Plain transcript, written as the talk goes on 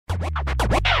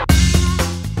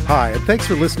Hi, and thanks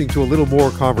for listening to A Little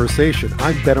More Conversation.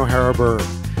 I'm Ben O'Hara-Byrne.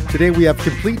 Today we have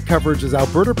complete coverage as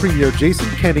Alberta Premier Jason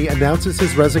Kenney announces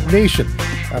his resignation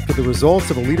after the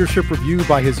results of a leadership review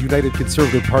by his United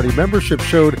Conservative Party membership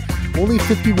showed only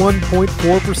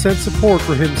 51.4% support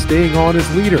for him staying on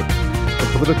as leader.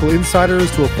 From political insiders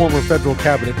to a former federal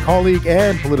cabinet colleague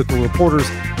and political reporters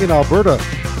in Alberta,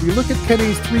 we look at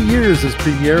Kenney's 3 years as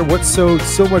premier, what sowed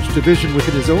so much division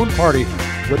within his own party,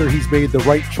 whether he's made the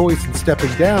right choice in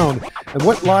stepping down, and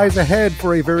what lies ahead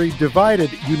for a very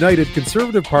divided, united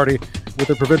Conservative Party with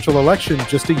a provincial election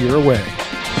just a year away.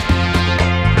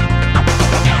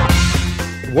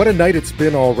 What a night it's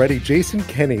been already. Jason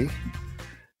Kenney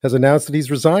has announced that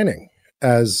he's resigning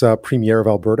as Premier of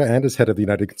Alberta and as head of the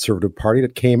United Conservative Party.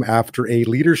 That came after a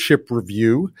leadership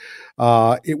review.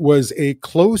 It was a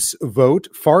close vote,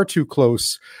 far too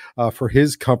close for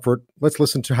his comfort. Let's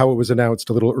listen to how it was announced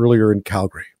a little earlier in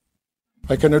Calgary.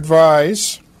 I can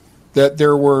advise that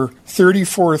there were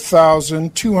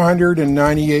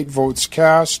 34,298 votes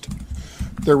cast.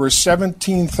 There were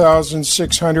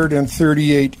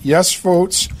 17,638 yes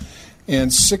votes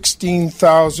and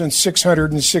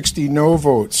 16,660 no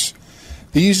votes.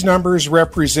 These numbers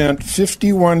represent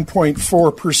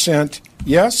 51.4%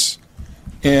 yes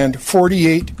and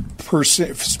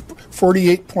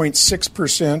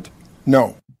 48.6%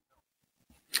 no.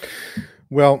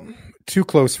 Well, too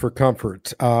close for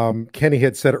comfort. Kenney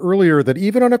had said earlier that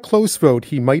even on a close vote,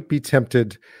 he might be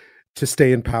tempted to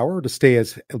stay in power, to stay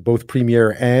as both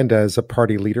premier and as a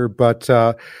party leader. But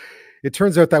it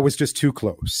turns out that was just too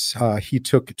close. He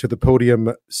took to the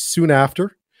podium soon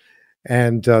after,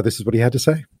 and this is what he had to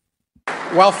say.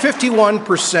 While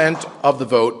 51% of the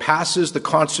vote passes the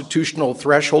constitutional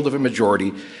threshold of a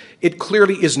majority, it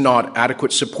clearly is not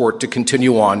adequate support to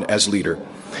continue on as leader.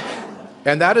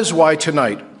 And that is why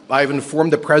tonight I have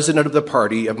informed the president of the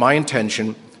party of my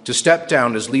intention to step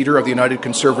down as leader of the United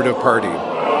Conservative Party.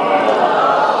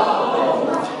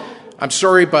 I'm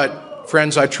sorry, but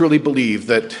friends, I truly believe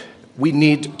that we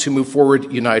need to move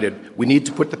forward united. We need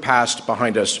to put the past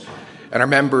behind us. And our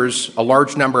members, a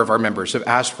large number of our members, have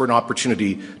asked for an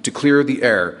opportunity to clear the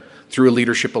air through a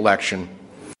leadership election.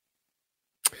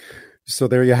 So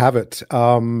there you have it.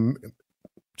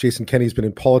 Jason Kenney's been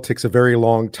in politics a very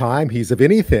long time. He's, if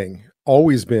anything,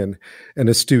 always been an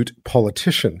astute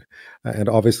politician and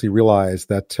obviously realized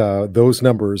that those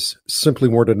numbers simply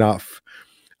weren't enough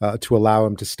to allow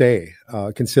him to stay,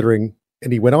 considering,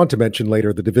 and he went on to mention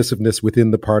later, the divisiveness within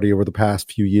the party over the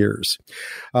past few years.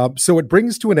 So it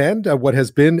brings to an end what has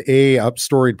been a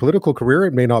storied political career.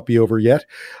 It may not be over yet,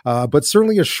 but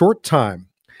certainly a short time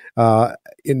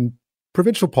in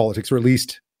provincial politics, or at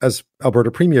least as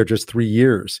Alberta Premier, just 3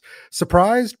 years.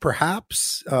 Surprised,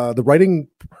 perhaps. The writing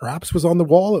perhaps was on the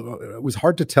wall. It was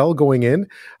hard to tell going in.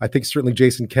 I think certainly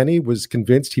Jason Kenney was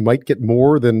convinced he might get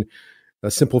more than a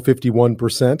simple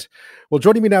 51%. Well,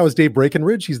 joining me now is Dave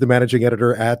Breakenridge. He's the managing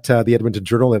editor at the Edmonton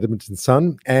Journal, Edmonton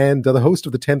Sun, and the host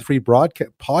of the 10-3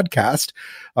 podcast.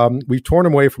 We've torn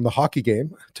him away from the hockey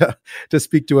game to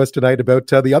speak to us tonight about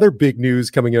the other big news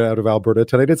coming out of Alberta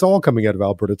tonight. It's all coming out of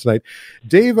Alberta tonight.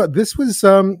 Dave, this was,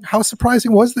 how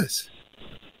surprising was this?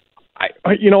 I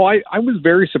was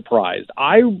very surprised.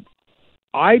 I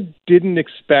didn't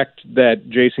expect that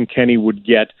Jason Kenney would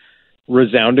get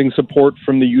resounding support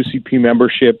from the UCP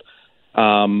membership.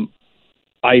 I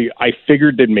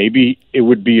figured that maybe it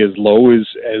would be as low as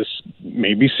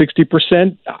maybe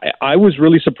 60%. I was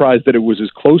really surprised that it was as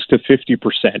close to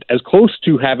 50%, as close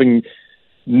to having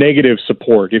negative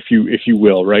support, if you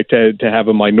will, right? To have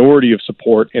a minority of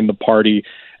support in the party.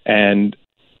 And,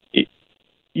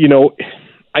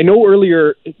 I know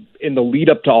earlier in the lead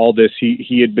up to all this,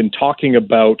 he had been talking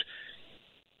about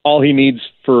all he needs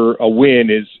for a win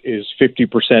is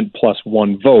 50% plus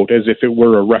one vote, as if it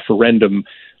were a referendum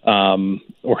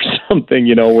or something,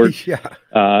 where it's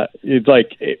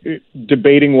like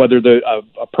debating whether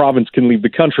a province can leave the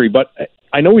country. But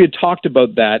I know he had talked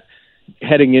about that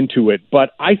heading into it,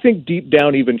 but I think deep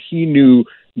down even he knew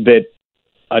that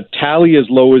a tally as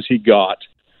low as he got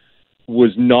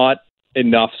was not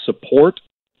enough support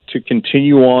to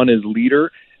continue on as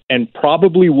leader, and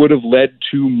probably would have led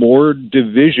to more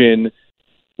division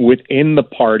within the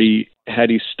party had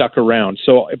he stuck around.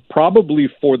 So probably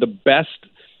for the best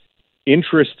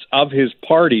interests of his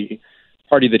party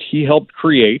that he helped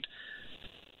create,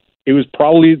 it was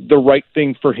probably the right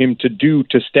thing for him to do,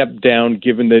 to step down,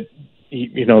 given that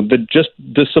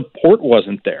the support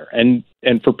wasn't there. And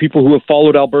for people who have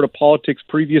followed Alberta politics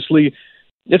previously,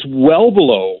 it's well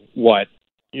below what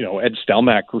Ed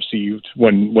Stelmach received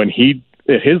when he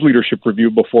his leadership review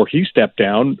before he stepped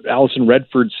down. Alison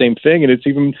Redford, same thing, and it's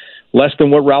even less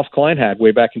than what Ralph Klein had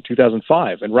way back in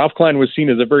 2005. And Ralph Klein was seen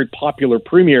as a very popular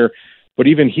premier, but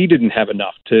even he didn't have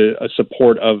enough to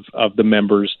support of the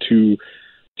members to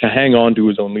hang on to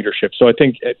his own leadership. So I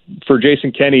think for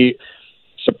Jason Kenney,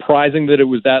 surprising that it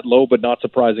was that low, but not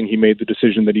surprising he made the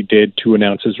decision that he did to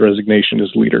announce his resignation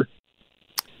as leader.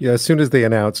 Yeah, as soon as they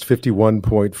announced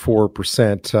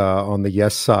 51.4% on the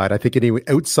yes side, I think any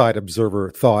outside observer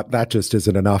thought that just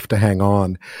isn't enough to hang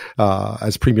on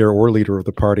as premier or leader of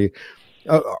the party.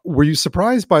 Were you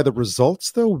surprised by the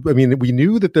results, though? I mean, we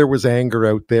knew that there was anger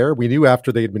out there. We knew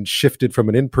after they had been shifted from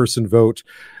an in-person vote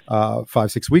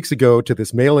 5-6 weeks ago to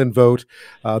this mail-in vote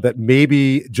that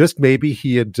maybe, just maybe,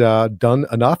 he had done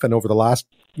enough. And over the last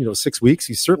 6 weeks,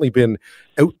 he's certainly been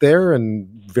out there and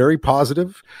very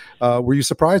positive. Were you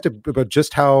surprised about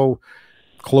just how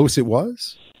close it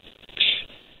was?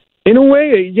 In a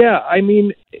way, yeah. I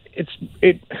mean,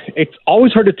 it's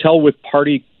always hard to tell with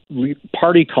party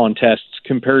contests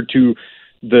compared to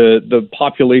the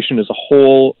population as a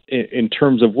whole in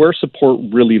terms of where support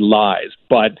really lies.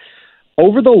 But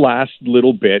over the last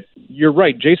little bit, you're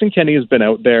right. Jason Kenney has been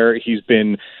out there. He's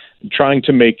been trying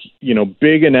to make,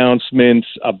 big announcements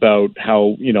about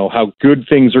how good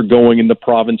things are going in the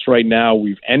province right now.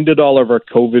 We've ended all of our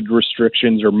COVID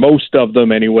restrictions, or most of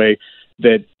them anyway,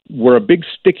 that were a big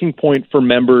sticking point for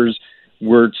members.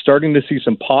 We're starting to see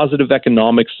some positive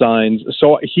economic signs.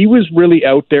 So he was really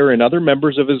out there, and other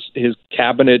members of his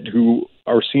cabinet who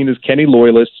are seen as Kenney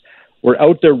loyalists were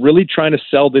out there really trying to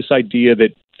sell this idea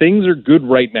that things are good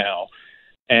right now,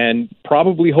 and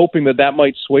probably hoping that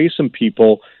might sway some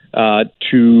people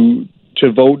to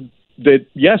vote that,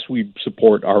 yes, we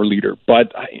support our leader.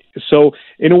 But so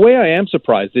in a way, I am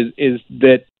surprised is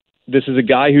that this is a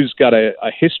guy who's got a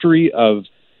history of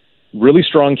really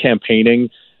strong campaigning,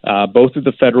 both at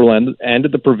the federal and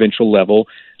at the provincial level,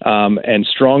 and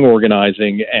strong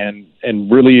organizing,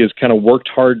 and really has kind of worked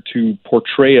hard to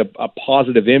portray a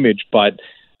positive image. But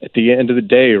at the end of the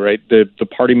day, right, the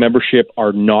party membership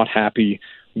are not happy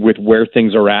with where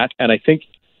things are at. And I think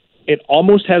it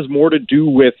almost has more to do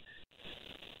with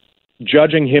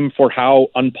judging him for how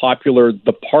unpopular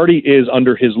the party is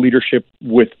under his leadership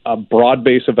with a broad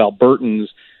base of Albertans,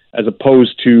 as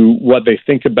opposed to what they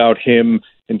think about him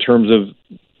in terms of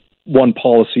one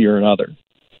policy or another.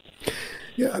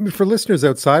 Yeah, I mean, for listeners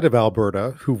outside of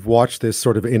Alberta who've watched this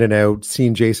sort of in and out,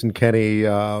 seen Jason Kenney,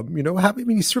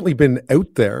 he's certainly been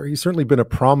out there. He's certainly been a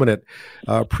prominent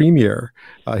premier.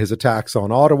 His attacks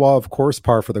on Ottawa, of course,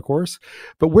 par for the course.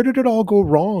 But where did it all go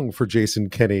wrong for Jason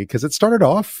Kenney? Because it started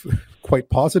off quite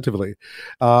positively,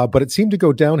 but it seemed to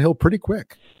go downhill pretty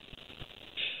quick.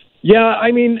 Yeah,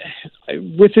 I mean,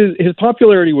 with his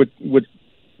popularity with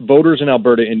voters in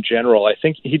Alberta in general, I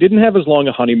think he didn't have as long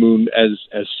a honeymoon as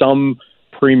some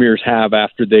premiers have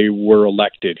after they were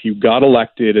elected. He got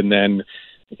elected, and then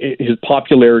his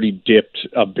popularity dipped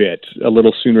a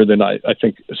little sooner than I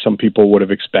think some people would have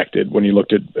expected when you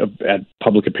looked at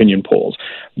public opinion polls.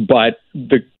 But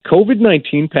the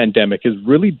COVID-19 pandemic has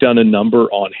really done a number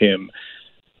on him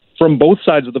from both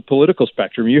sides of the political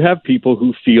spectrum. You have people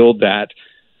who feel that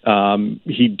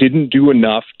he didn't do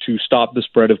enough to stop the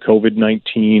spread of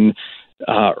COVID-19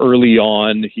 early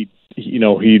on.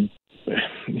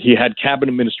 He had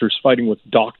cabinet ministers fighting with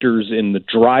doctors in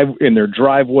their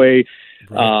driveway.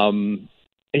 Right.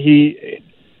 He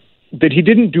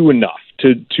didn't do enough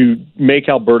to make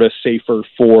Alberta safer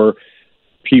for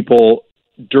people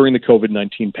during the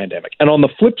COVID-19 pandemic. And on the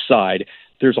flip side,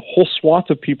 there's a whole swath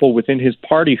of people within his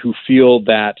party who feel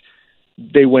that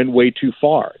they went way too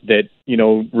far, that,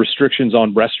 restrictions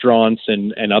on restaurants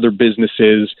and other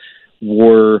businesses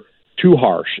were too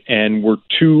harsh and were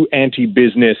too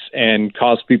anti-business and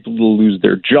caused people to lose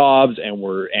their jobs, and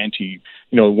were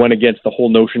went against the whole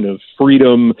notion of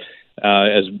freedom,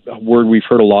 as a word we've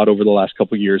heard a lot over the last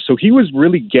couple of years. So he was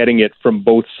really getting it from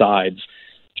both sides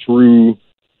through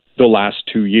the last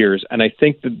 2 years. And I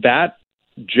think that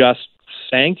just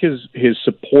sank his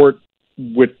support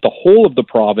with the whole of the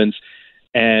province,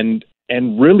 and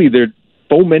really there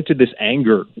fomented this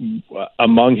anger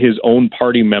among his own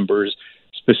party members,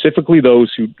 specifically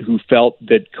those who felt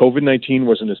that COVID-19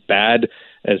 wasn't as bad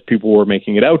as people were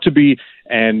making it out to be,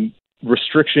 and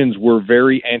restrictions were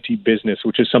very anti-business,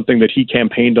 which is something that he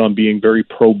campaigned on being very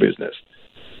pro-business.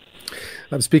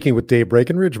 I'm speaking with Dave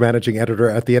Breakenridge, managing editor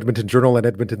at the Edmonton Journal and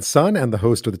Edmonton Sun, and the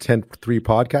host of the 10-3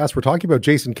 podcast. We're talking about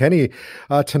Jason Kenney.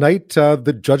 Tonight,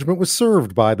 the judgment was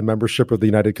served by the membership of the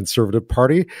United Conservative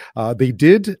Party. They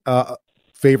did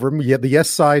favor him. Yet the yes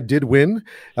side did win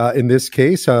in this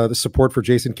case. The support for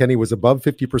Jason Kenney was above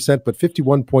 50%, but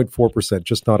 51.4%,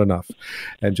 just not enough.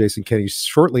 And Jason Kenney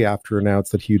shortly after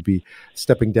announced that he'd be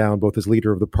stepping down both as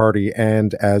leader of the party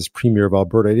and as Premier of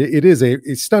Alberta. It is a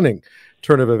stunning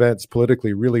turn of events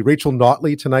politically, really. Rachel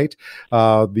Notley tonight,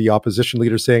 the opposition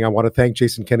leader, saying, I want to thank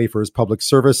Jason Kenney for his public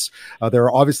service. There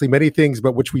are obviously many things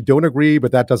about which we don't agree,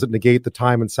 but that doesn't negate the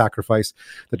time and sacrifice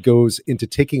that goes into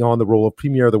taking on the role of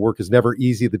Premier. The work is never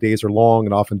easy. The days are long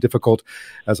and often difficult,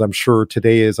 as I'm sure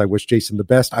today is. I wish Jason the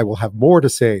best. I will have more to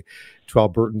say to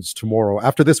Albertans tomorrow.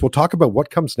 After this, we'll talk about what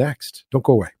comes next. Don't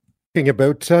go away. Talking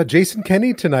about Jason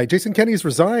Kenney tonight. Jason Kenney's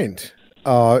resigned.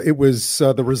 It was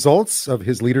the results of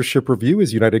his leadership review,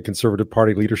 his United Conservative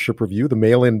Party leadership review. The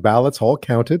mail-in ballots all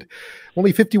counted.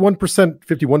 Only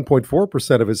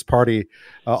 51.4% of his party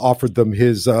offered them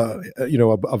his, a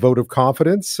vote of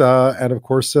confidence. And of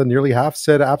course, nearly half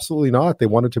said absolutely not. They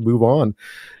wanted to move on.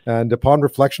 And upon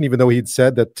reflection, even though he'd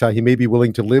said that he may be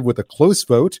willing to live with a close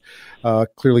vote,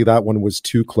 clearly that one was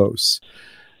too close.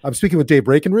 I'm speaking with Dave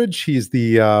Breakenridge. He's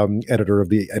the editor of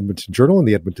the Edmonton Journal and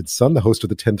the Edmonton Sun, the host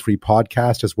of the 10-3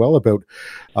 podcast as well, about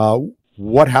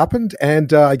what happened.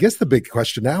 And I guess the big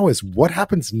question now is what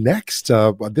happens next?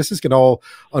 This is going to all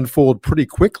unfold pretty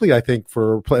quickly, I think,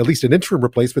 for at least an interim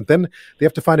replacement. Then they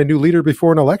have to find a new leader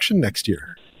before an election next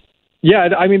year. Yeah,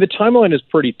 I mean, the timeline is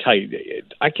pretty tight.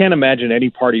 I can't imagine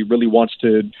any party really wants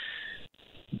to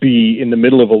be in the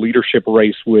middle of a leadership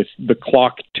race with the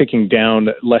clock ticking down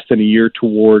less than a year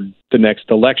toward the next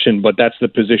election. But that's the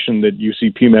position that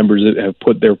UCP members have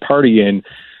put their party in.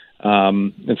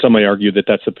 And some might argue that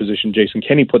that's the position Jason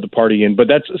Kenney put the party in. But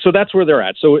that's where they're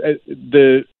at. So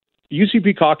the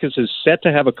UCP caucus is set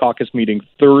to have a caucus meeting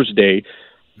Thursday.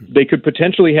 They could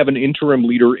potentially have an interim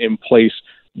leader in place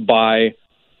by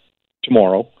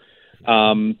tomorrow.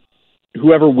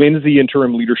 Whoever wins the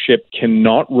interim leadership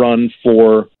cannot run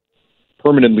for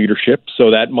permanent leadership,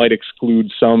 so that might exclude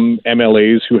some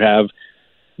MLAs who have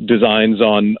designs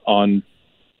on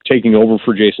taking over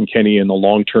for Jason Kenney in the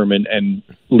long term and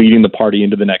leading the party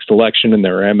into the next election. And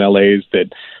there are MLAs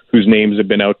whose names have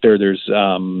been out there. There's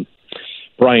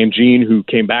Brian Jean, who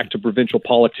came back to provincial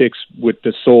politics with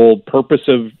the sole purpose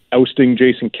of ousting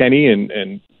Jason Kenney,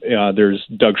 and there's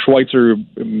Doug Schweitzer,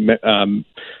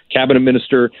 cabinet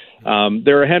minister.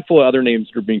 There are a handful of other names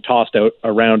that are being tossed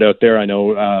around out there. I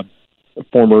know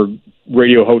former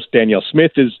radio host Danielle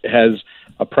Smith has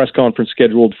a press conference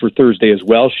scheduled for Thursday as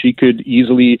well. She could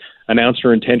easily announce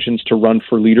her intentions to run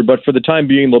for leader, but for the time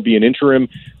being, there'll be an interim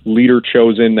leader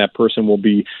chosen. That person will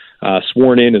be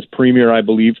sworn in as premier, I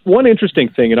believe. One interesting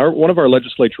thing, and one of our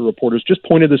legislature reporters just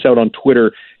pointed this out on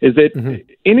Twitter, is that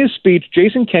in his speech,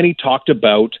 Jason Kenney talked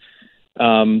about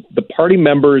the party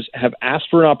members have asked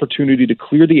for an opportunity to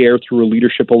clear the air through a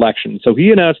leadership election. So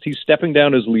he announced he's stepping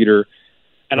down as leader,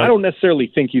 and I don't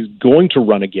necessarily think he's going to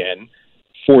run again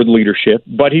for the leadership,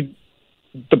 but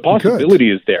the possibility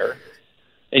is there.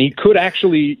 And he could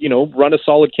actually, run a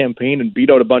solid campaign and beat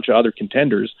out a bunch of other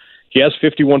contenders. He has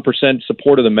 51%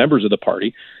 support of the members of the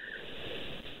party.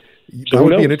 So that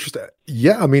would be an interesting.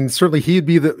 Yeah, I mean, certainly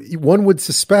one would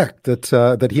suspect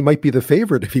that he might be the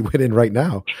favorite if he went in right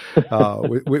now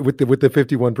with the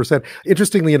 51%.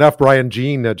 Interestingly enough, Brian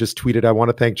Jean just tweeted, I want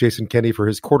to thank Jason Kenney for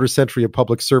his quarter century of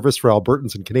public service for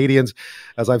Albertans and Canadians.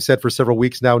 As I've said for several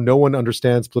weeks now, no one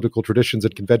understands political traditions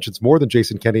and conventions more than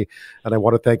Jason Kenney, and I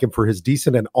want to thank him for his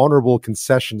decent and honorable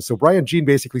concessions. So Brian Jean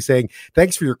basically saying,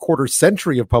 thanks for your quarter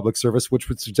century of public service, which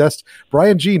would suggest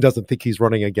Brian Jean doesn't think he's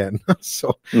running again.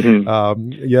 So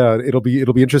it'll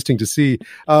be interesting to see.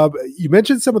 You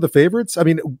mentioned some of the favorites. I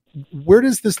mean, where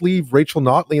does this leave Rachel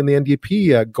Notley and the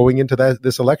NDP going into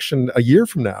this election a year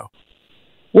from now?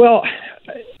 Well,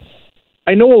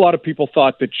 I know a lot of people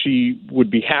thought that she would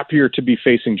be happier to be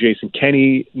facing Jason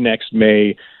Kenney next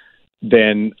May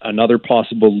than another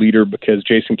possible leader, because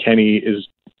Jason Kenney is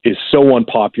so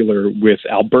unpopular with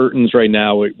Albertans right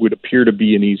now. It would appear to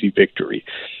be an easy victory.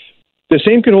 The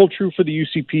same can hold true for the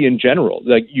UCP in general.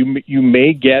 Like you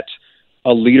may get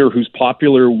a leader who's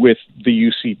popular with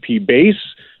the UCP base,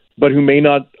 but who may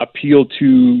not appeal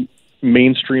to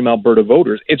mainstream Alberta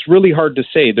voters. It's really hard to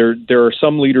say. There are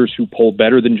some leaders who poll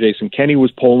better than Jason Kenney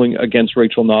was polling against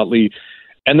Rachel Notley,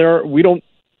 and we don't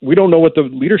know what the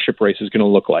leadership race is going to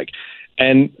look like.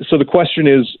 And so the question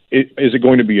is it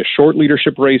going to be a short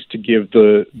leadership race to give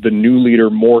the new leader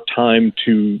more time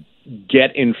to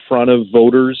get in front of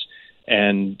voters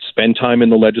and spend time in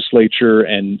the legislature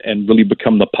and really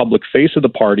become the public face of the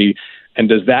party? And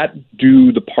does that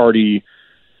do the party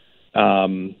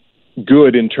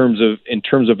good in terms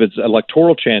of its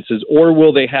electoral chances, or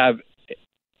will they have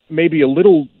maybe a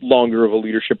little longer of a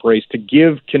leadership race to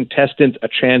give contestants a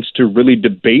chance to really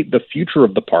debate the future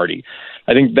of the party.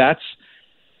 I think that's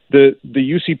the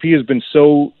UCP has been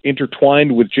so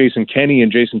intertwined with Jason Kenney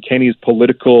and Jason Kenney's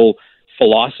political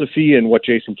philosophy and what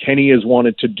Jason Kenney has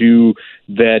wanted to do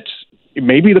that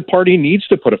maybe the party needs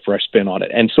to put a fresh spin on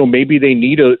it. And so maybe they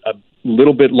need a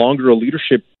little bit longer a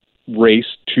leadership race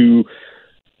to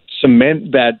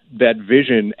cement that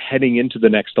vision heading into the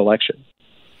next election.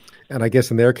 And I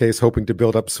guess in their case, hoping to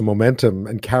build up some momentum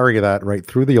and carry that right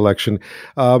through the election.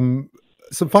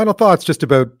 Some final thoughts just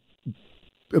about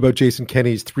Jason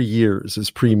Kenney's 3 years as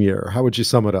premier. How would you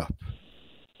sum it up?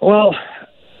 Well,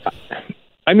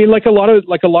 I mean, like a lot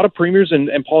of premiers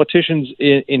and politicians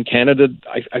in Canada,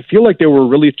 I feel like they were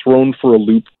really thrown for a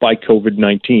loop by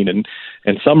COVID-19, and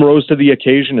some rose to the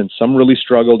occasion, and some really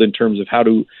struggled in terms of how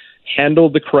to handle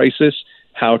the crisis,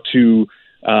 how to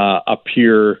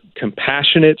appear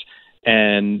compassionate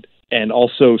and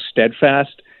also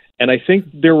steadfast. And I think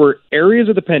there were areas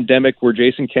of the pandemic where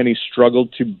Jason Kenney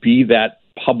struggled to be that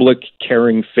public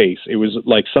caring face. It was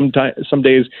like some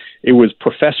days it was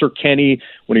Professor Kenney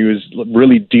when he was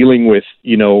really dealing with,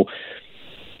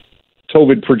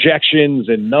 COVID projections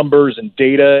and numbers and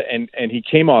data, and he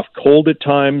came off cold at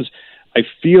times. I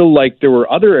feel like there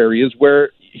were other areas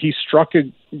where he struck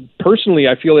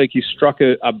I feel like he struck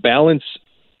a balance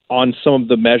on some of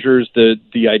the measures,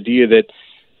 the idea that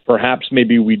perhaps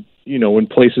maybe we, in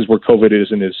places where COVID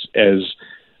isn't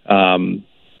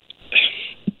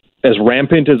as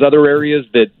rampant as other areas,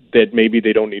 that maybe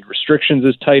they don't need restrictions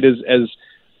as tight as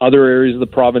other areas of the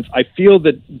province. I feel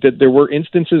that there were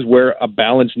instances where a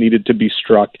balance needed to be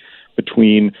struck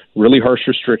between really harsh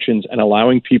restrictions and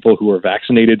allowing people who are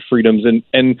vaccinated freedoms.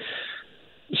 And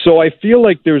so I feel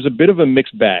like there's a bit of a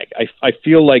mixed bag. I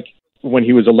feel like when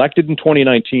he was elected in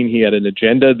 2019, he had an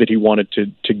agenda that he wanted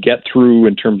to get through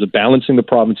in terms of balancing the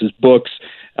province's books,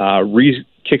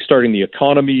 kickstarting the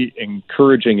economy,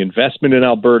 encouraging investment in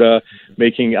Alberta,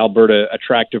 making Alberta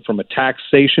attractive from a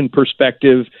taxation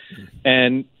perspective.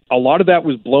 And a lot of that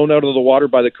was blown out of the water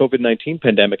by the COVID-19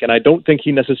 pandemic. And I don't think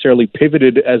he necessarily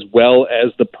pivoted as well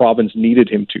as the province needed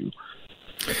him to.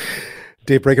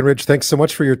 Dave Breakenridge, thanks so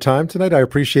much for your time tonight. I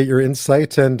appreciate your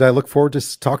insight, and I look forward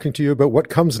to talking to you about what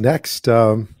comes next.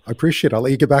 I appreciate it. I'll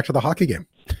let you get back to the hockey game.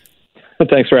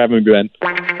 Thanks for having me, Ben.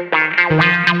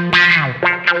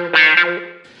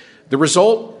 The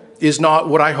result is not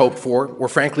what I hoped for, or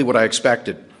frankly what I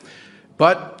expected.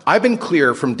 But I've been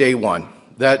clear from day one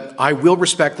that I will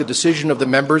respect the decision of the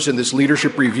members in this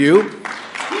leadership review.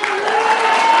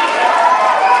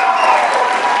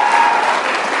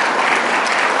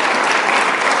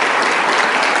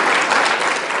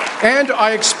 And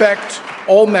I expect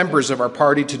all members of our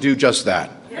party to do just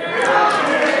that.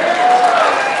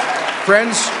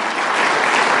 Friends,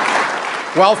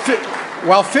 while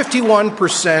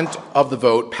 51% of the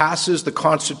vote passes the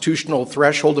constitutional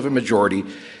threshold of a majority,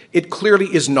 it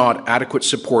clearly is not adequate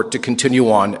support to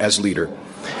continue on as leader.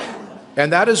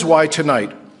 And that is why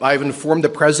tonight I have informed the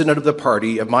president of the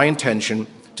party of my intention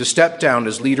to step down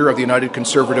as leader of the United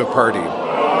Conservative Party.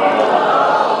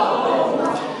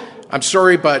 I'm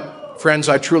sorry, but friends,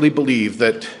 I truly believe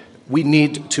that we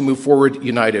need to move forward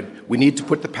united. We need to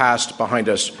put the past behind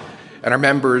us. And our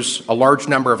members, a large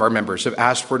number of our members, have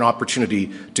asked for an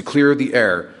opportunity to clear the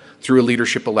air through a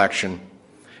leadership election.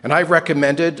 And I've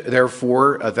recommended,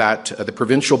 therefore, that the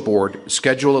provincial board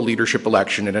schedule a leadership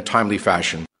election in a timely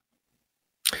fashion.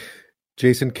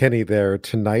 Jason Kenney there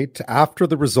tonight. After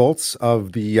the results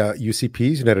of the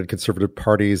UCP's, United Conservative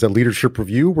Party's leadership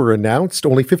review were announced,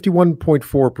 only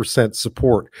 51.4%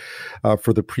 support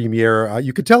for the premier.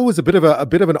 You could tell it was a bit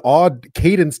of an odd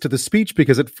cadence to the speech,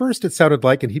 because at first it sounded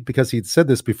like, and because he'd said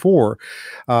this before,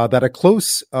 that a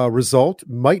close result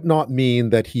might not mean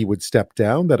that he would step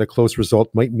down, that a close result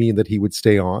might mean that he would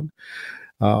stay on.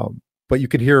 But you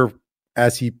could hear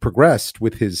as he progressed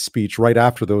with his speech right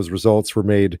after those results were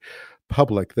made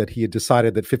public that he had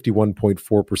decided that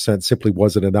 51.4% simply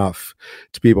wasn't enough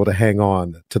to be able to hang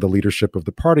on to the leadership of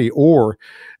the party or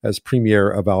as Premier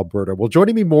of Alberta. Well,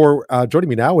 joining me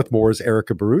now with more is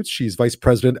Erika Barootes. She's Vice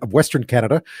President of Western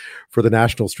Canada for the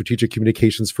national strategic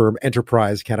communications firm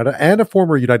Enterprise Canada and a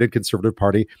former United Conservative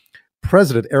Party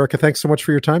president. Erika, thanks so much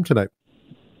for your time tonight.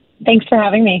 Thanks for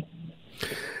having me.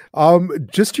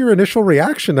 Just your initial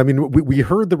reaction. I mean, we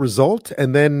heard the result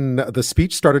and then the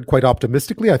speech started quite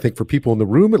optimistically. I think for people in the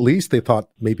room, at least, they thought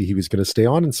maybe he was going to stay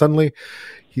on, and suddenly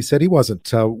he said he wasn't.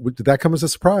 Did that come as a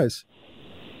surprise?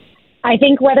 I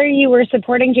think whether you were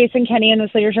supporting Jason Kenney in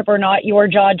this leadership or not, your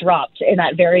jaw dropped in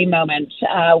that very moment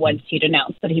once he'd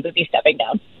announced that he would be stepping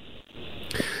down.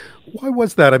 Why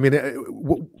was that? I mean,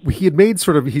 he had made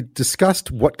he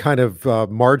discussed what kind of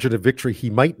margin of victory he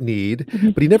might need,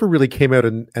 but he never really came out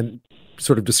and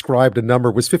sort of described a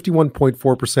number. Was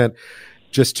 51.4%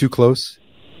 just too close?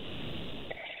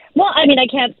 Well, I mean, I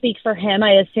can't speak for him.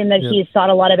 I assume that he's thought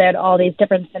a lot about all these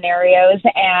different scenarios.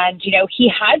 And, he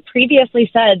had previously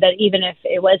said that even if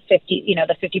it was 50,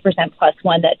 the 50% plus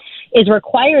one that is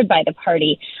required by the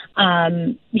party,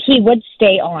 he would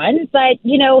stay on. But,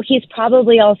 he's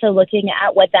probably also looking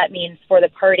at what that means for the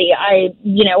party. I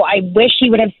wish he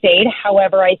would have stayed.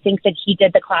 However, I think that he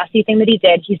did the classy thing that he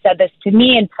did. He said this to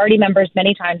me and party members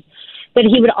many times, that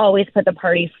he would always put the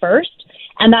party first.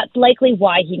 And that's likely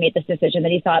why he made this decision,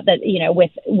 that he thought that,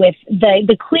 with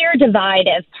the clear divide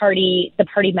of the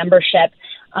party membership,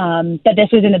 that this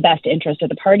was in the best interest of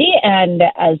the party. And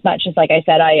as much as, like I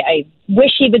said, I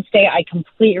wish he would stay, I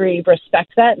completely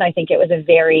respect that. And I think it was a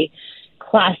very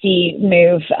classy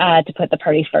move to put the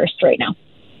party first right now.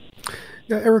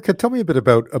 Yeah, Erika, tell me a bit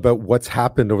about what's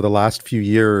happened over the last few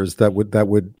years that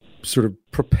would sort of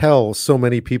propel so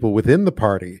many people within the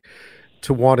party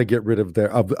to want to get rid of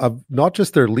of not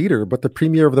just their leader, but the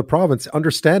premier of the province,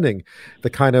 understanding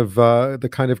the kind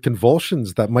of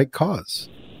convulsions that might cause.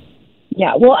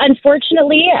 Yeah, well,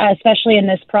 unfortunately, especially in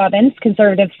this province,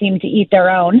 Conservatives seem to eat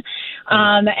their own.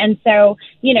 And so,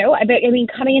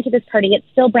 coming into this party, it's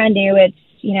still brand new. It's,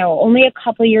 only a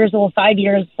couple of years old, 5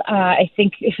 years. I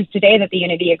think it was today that the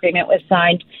unity agreement was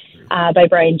signed by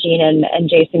Brian Jean and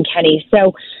Jason Kenney.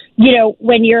 So,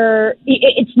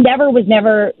 was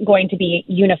never going to be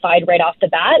unified right off the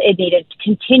bat. It needed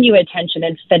continued attention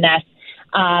and finesse.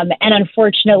 And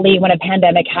unfortunately, when a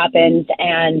pandemic happened,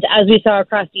 and as we saw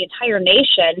across the entire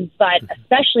nation, but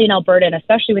especially in Alberta and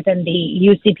especially within the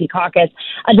UCP caucus,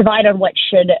 a divide on what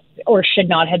should or should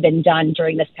not have been done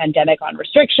during this pandemic on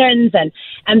restrictions and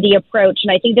the approach.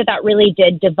 And I think that really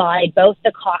did divide both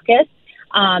the caucus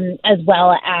as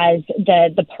well as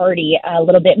the party a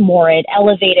little bit more. It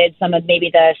elevated some of maybe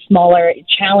the smaller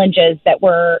challenges that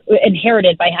were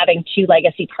inherited by having two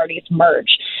legacy parties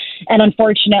merge. And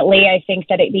unfortunately, I think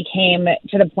that it became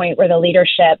to the point where the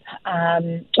leadership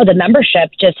or the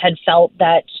membership just had felt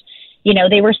that,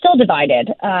 they were still divided.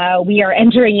 We are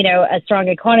entering, a strong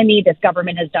economy. This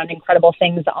government has done incredible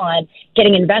things on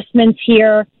getting investments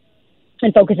here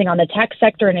and focusing on the tech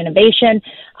sector and innovation,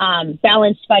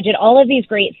 balanced budget, all of these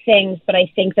great things. But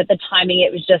I think that the timing,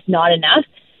 it was just not enough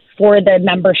for the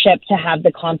membership to have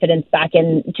the confidence back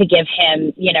in to give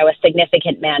him, a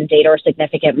significant mandate or a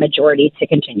significant majority to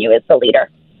continue as the leader.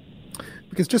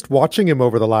 Because just watching him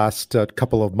over the last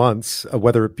couple of months,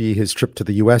 whether it be his trip to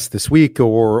the U.S. this week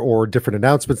or different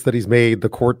announcements that he's made, the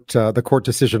court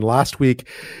decision last week,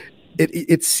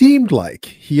 it seemed like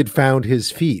he had found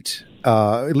his feet.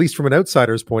 At least from an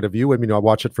outsider's point of view. I mean, I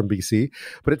watch it from BC,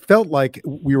 but it felt like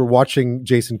we were watching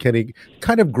Jason Kenney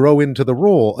kind of grow into the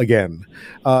role again.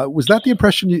 Was that the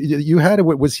impression you had?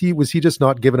 Was he just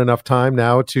not given enough time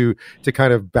now to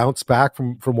kind of bounce back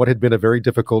from what had been a very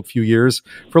difficult few years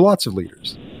for lots of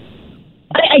leaders?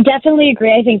 I definitely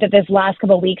agree. I think that this last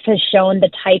couple of weeks has shown the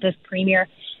type of premier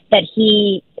that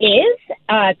he is,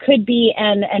 could be,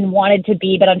 and wanted to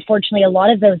be. But unfortunately, a lot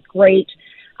of those great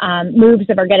moves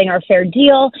of our getting our fair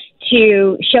deal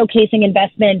to showcasing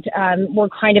investment were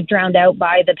kind of drowned out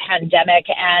by the pandemic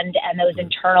and those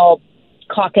internal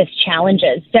caucus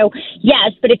challenges. So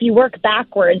yes, but if you work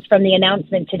backwards from the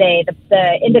announcement today,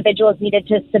 the individuals needed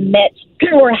to submit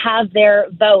or have their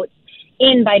votes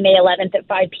in by May 11th at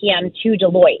 5 p.m. to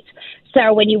Deloitte.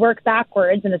 So when you work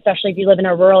backwards, and especially if you live in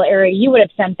a rural area, you would have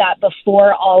sent that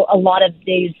before a lot of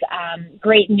these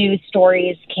great news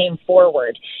stories came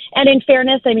forward. And in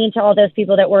fairness, I mean, to all those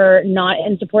people that were not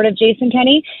in support of Jason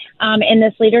Kenney in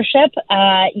this leadership,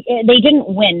 they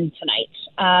didn't win tonight.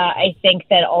 I think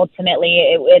that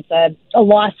ultimately it's a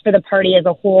loss for the party as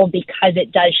a whole because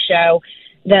it does show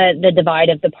the divide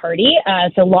of the party.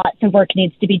 So lots of work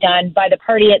needs to be done by the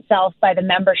party itself, by the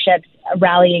memberships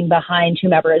rallying behind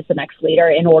whomever is the next leader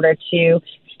in order to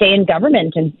stay in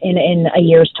government in a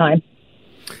year's time.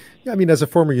 Yeah, I mean, as a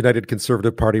former United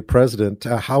Conservative Party president,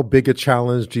 how big a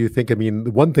challenge do you think? I mean,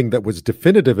 the one thing that was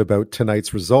definitive about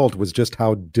tonight's result was just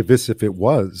how divisive it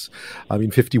was. I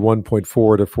mean,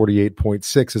 51.4 to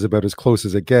 48.6 is about as close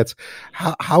as it gets.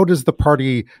 How does the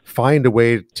party find a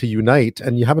way to unite?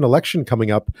 And you have an election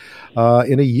coming up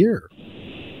in a year.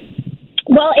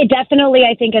 Well, it definitely,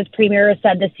 I think, as Premier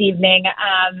said this evening,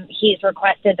 he's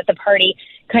requested that the party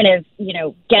kind of,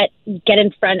 get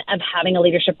in front of having a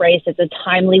leadership race. It's a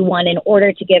timely one in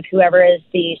order to give whoever is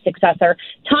the successor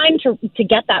time to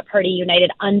get that party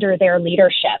united under their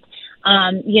leadership.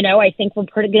 I think we're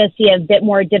going to see a bit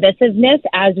more divisiveness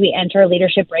as we enter a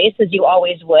leadership race, as you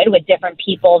always would, with different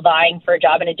people vying for a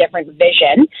job and a different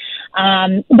vision.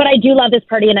 But I do love this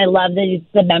party, and I love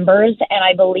the members, and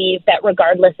I believe that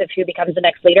regardless of who becomes the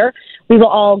next leader, we will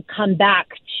all come back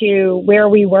to where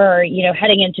we were,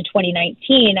 heading into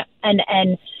 2019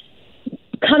 and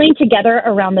coming together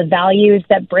around the values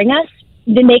that bring us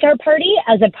to make our party,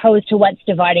 as opposed to what's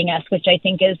dividing us, which I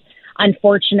think is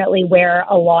unfortunately where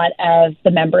a lot of the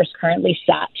members currently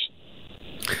sat.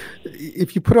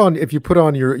 If you put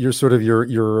on your sort of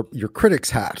your critic's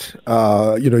hat,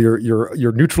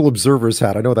 your neutral observer's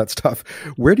hat, I know that's tough.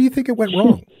 Where do you think it went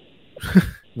wrong?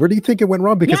 Where do you think it went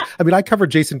wrong? Because, I covered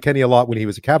Jason Kenney a lot when he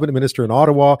was a cabinet minister in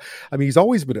Ottawa. He's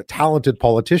always been a talented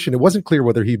politician. It wasn't clear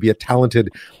whether he'd be a talented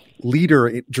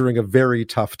leader during a very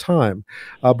tough time.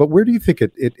 But where do you think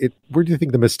where do you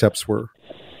think the missteps were?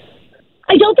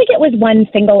 I don't think it was one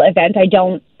single event. I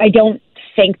don't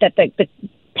think that the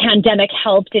pandemic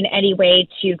helped in any way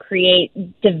to create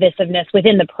divisiveness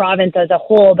within the province as a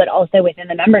whole, but also within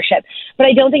the membership. But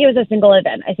I don't think it was a single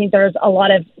event. I think there's a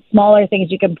lot of smaller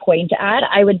things you can point at.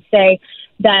 I would say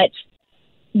that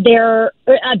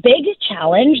a big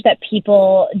challenge that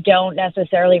people don't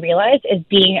necessarily realize is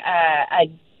being a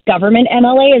government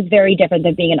MLA is very different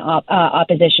than being an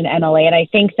opposition MLA. And I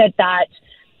think that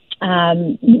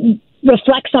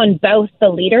reflects on both the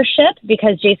leadership,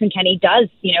 because Jason Kenney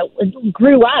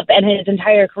grew up and his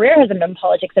entire career has been in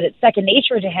politics, that it's second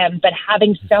nature to him. But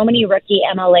having so many rookie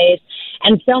MLAs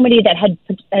and so many that had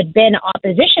been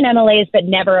opposition MLAs but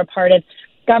never a part of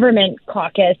government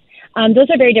caucus,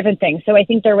 those are very different things. So I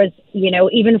think there was,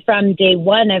 even from day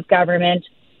one of government,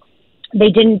 they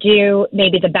didn't do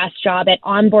maybe the best job at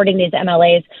onboarding these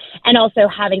MLAs, and also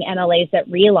having MLAs that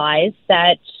realize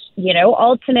that,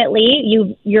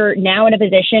 ultimately you're now in a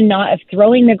position not of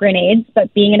throwing the grenades,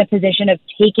 but being in a position of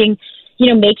taking,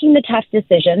 making the tough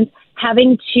decisions,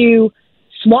 having to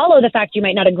swallow the fact you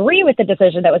might not agree with the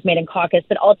decision that was made in caucus,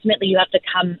 but ultimately you have to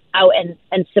come out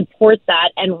and support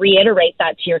that and reiterate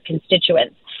that to your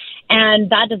constituents. And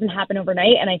that doesn't happen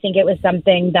overnight. And I think it was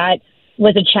something that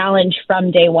was a challenge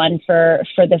from day one for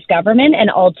this government.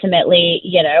 And ultimately,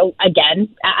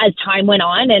 again, as time went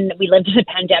on and we lived in a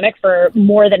pandemic for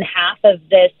more than half of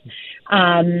this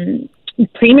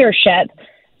premiership,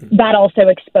 that also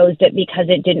exposed it, because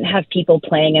it didn't have people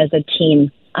playing as a team,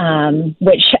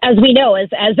 which, as we know, as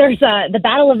there's the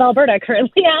Battle of Alberta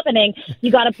currently happening,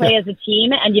 you got to play as a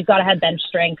team, and you've got to have bench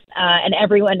strength, and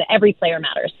every player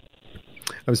matters.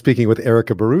 I'm speaking with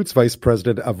Erika Barootes, Vice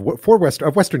President of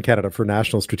Western Canada for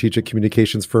National Strategic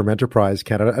Communications firm Enterprise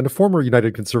Canada, and a former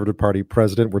United Conservative Party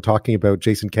president. We're talking about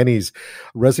Jason Kenney's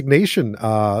resignation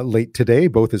late today,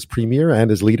 both as Premier and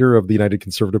as leader of the United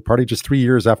Conservative Party, just 3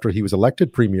 years after he was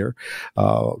elected Premier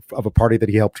of a party that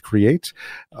he helped create,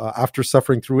 after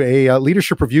suffering through a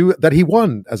leadership review that he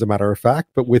won, as a matter of fact,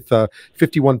 but with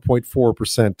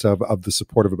 51.4% of the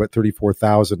support of about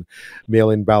 34,000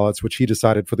 mail-in ballots, which he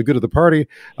decided for the good of the party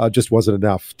just wasn't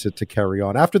enough to carry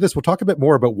on. After this, we'll talk a bit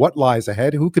more about what lies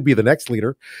ahead, who could be the next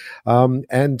leader,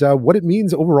 and what it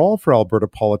means overall for Alberta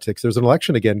politics. There's an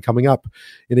election again coming up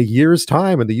in a year's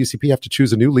time, and the UCP have to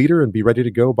choose a new leader and be ready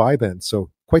to go by then. So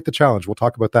quite the challenge. We'll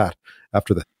talk about that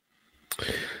after this.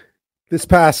 This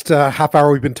past half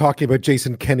hour, we've been talking about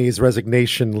Jason Kenney's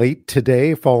resignation late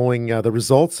today following the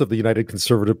results of the United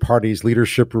Conservative Party's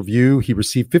leadership review. He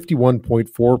received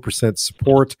 51.4%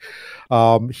 support.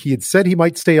 He had said he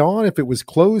might stay on if it was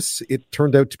close. It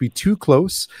turned out to be too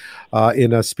close.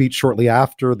 In a speech shortly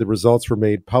after the results were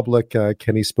made public,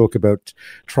 Kenney spoke about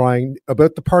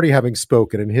the party having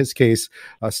spoken, in his case,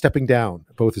 stepping down,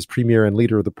 both as Premier and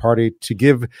leader of the party, to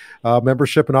give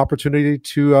membership an opportunity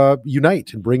to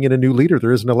unite and bring in a new leader.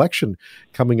 There is an election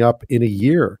coming up in a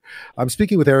year. I'm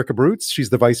speaking with Erika Barootes.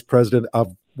 She's the Vice President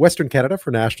of Western Canada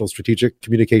for National Strategic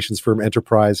Communications firm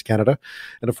Enterprise Canada,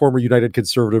 and a former United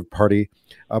Conservative Party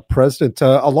president.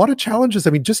 A lot of challenges.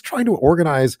 Just trying to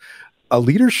organize a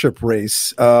leadership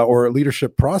race or a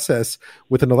leadership process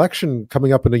with an election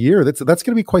coming up in a year. That's going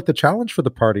to be quite the challenge for the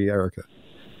party, Erika.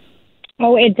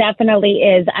 Oh, it definitely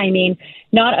is.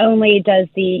 Not only does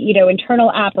the,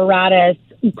 internal apparatus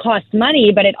cost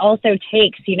money, but it also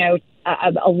takes,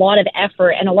 a lot of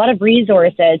effort and a lot of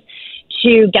resources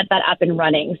to get that up and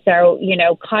running. So,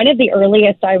 kind of the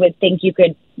earliest I would think you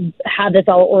could have this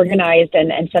all organized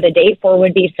and set a date for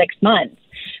would be 6 months.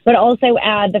 But also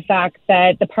add the fact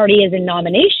that the party is in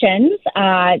nominations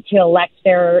to elect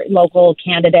their local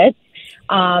candidates.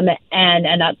 And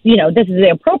that's, this is the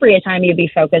appropriate time you'd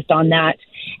be focused on that.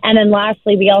 And then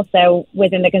lastly, we also,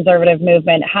 within the Conservative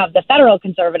movement, have the federal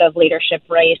Conservative leadership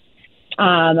race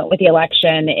with the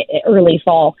election early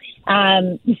fall.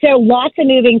 So lots of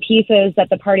moving pieces that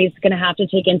the party's going to have to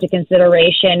take into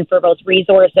consideration for both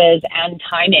resources and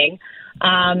timing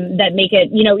that make it,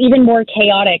 even more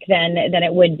chaotic than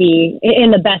it would be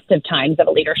in the best of times of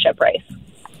a leadership race.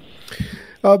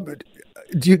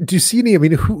 Do you see any,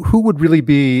 who would really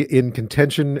be in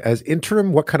contention as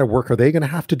interim? What kind of work are they going to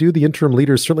have to do? The interim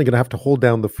leader is certainly going to have to hold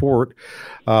down the fort,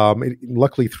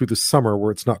 luckily through the summer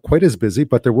where it's not quite as busy,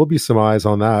 but there will be some eyes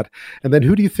on that. And then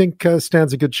who do you think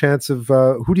stands a good chance of,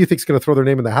 who do you think is going to throw their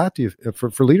name in the hat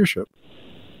for leadership?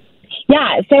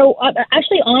 Yeah, so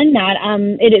actually on that,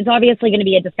 it is obviously going to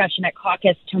be a discussion at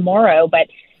caucus tomorrow, but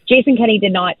Jason Kenney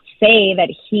did not say that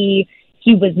he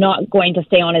was not going to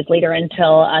stay on as leader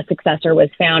until a successor was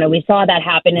found. And we saw that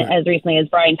happen as recently as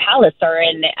Brian Palliser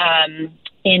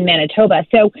in Manitoba.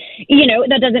 So,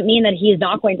 that doesn't mean that he's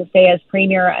not going to stay as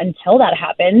premier until that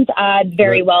happens.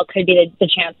 Very well could be the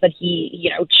chance that he,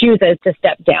 chooses to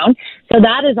step down. So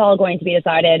that is all going to be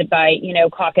decided by,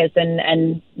 caucus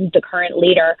and the current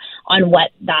leader on what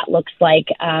that looks like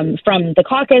from the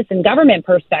caucus and government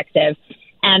perspective.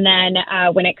 And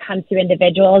then when it comes to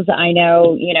individuals, I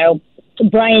know,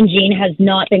 Brian Jean has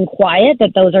not been quiet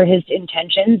that those are his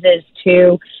intentions, is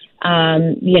to,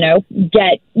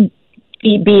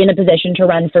 be in a position to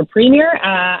run for premier.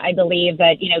 I believe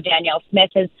that, Danielle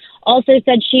Smith has also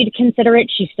said she'd consider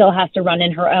it. She still has to run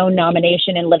in her own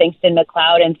nomination in Livingston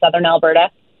McLeod in Southern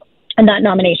Alberta. And that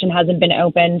nomination hasn't been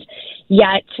opened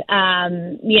yet, but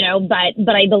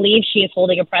I believe she is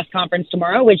holding a press conference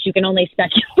tomorrow, which you can only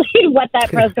speculate what that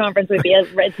press conference would be.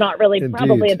 It's not really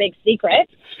probably a big secret.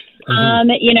 And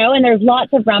there's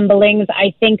lots of rumblings.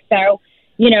 I think, though,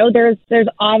 there's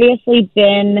obviously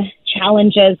been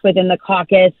challenges within the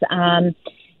caucus.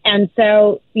 And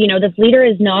so, this leader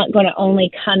is not going to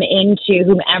only come into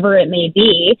whomever it may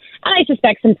be. And I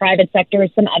suspect some private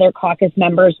sectors, some other caucus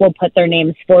members will put their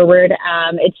names forward.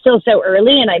 It's still so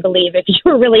early. And I believe if you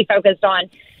were really focused on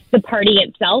the party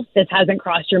itself, this hasn't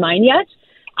crossed your mind yet.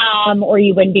 Or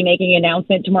you wouldn't be making an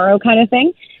announcement tomorrow kind of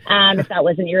thing, if that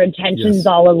wasn't your intentions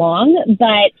all along.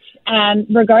 But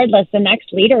regardless, the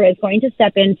next leader is going to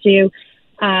step into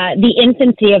the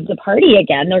infancy of the party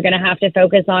again. They're going to have to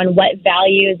focus on what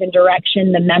values and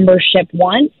direction the membership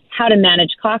wants, how to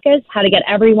manage caucus, how to get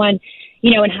everyone,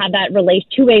 and have that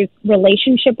two-way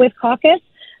relationship with caucus.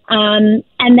 And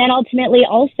then ultimately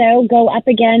also go up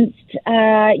against,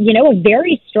 a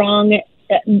very strong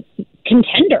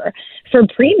contender for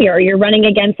premier. You're running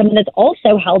against someone that's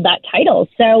also held that title.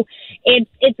 So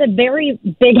it's a very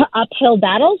big uphill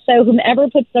battle. So whomever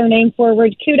puts their name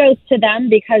forward, kudos to them,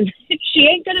 because she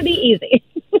ain't going to be easy.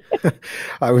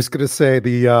 I was going to say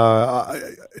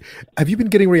have you been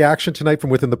getting reaction tonight from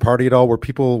within the party at all? Where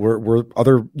people were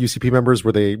other UCP members,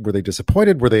 were they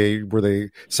disappointed? Were they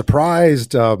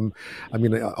surprised?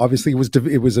 Obviously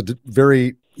it was a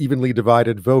very evenly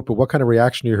divided vote, but what kind of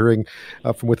reaction are you hearing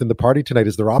from within the party tonight?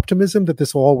 Is there optimism that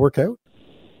this will all work out?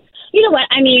 You know what?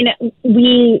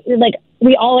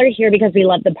 We all are here because we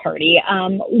love the party.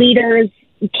 Leaders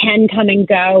can come and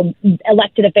go.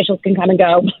 Elected officials can come and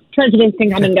go. Presidents can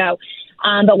come and go.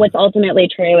 But what's ultimately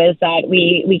true is that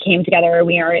we came together.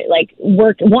 We are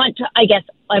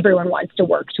everyone wants to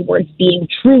work towards being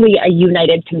truly a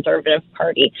united conservative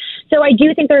party. So I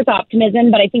do think there's optimism,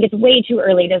 but I think it's way too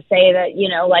early to say that,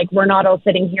 we're not all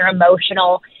sitting here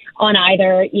emotional on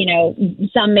either.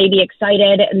 Some may be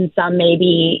excited and some may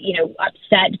be,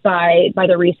 upset by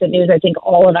the recent news. I think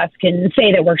all of us can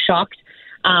say that we're shocked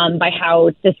by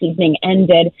how this evening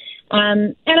ended.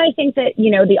 And I think that,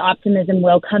 the optimism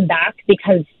will come back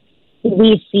because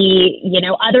we see,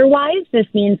 otherwise this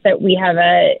means that we have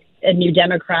a New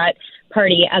Democrat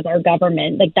Party as our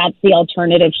government. That's the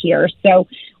alternative here. So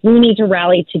we need to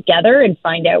rally together and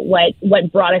find out what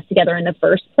brought us together in the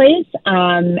first place,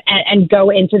 and go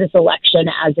into this election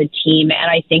as a team. And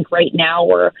I think right now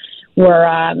we're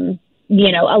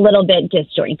a little bit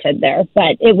disjointed there,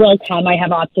 but it will come. I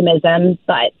have optimism,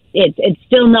 but it's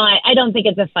still not, I don't think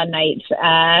it's a fun night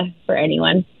for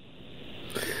anyone.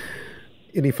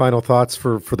 Any final thoughts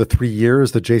for the 3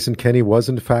 years that Jason Kenney was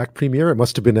in fact premier? It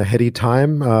must have been a heady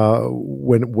time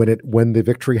when the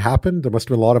victory happened. There must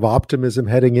have been a lot of optimism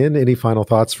heading in. Any final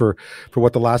thoughts for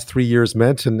what the last 3 years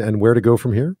meant and where to go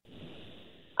from here?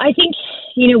 I think,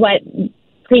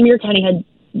 Premier Kenney had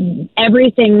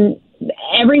everything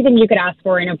you could ask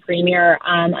for in a premier.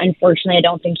 Unfortunately, I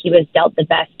don't think he was dealt the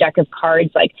best deck of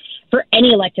cards. For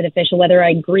any elected official, whether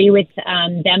I agree with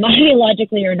them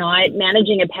ideologically or not,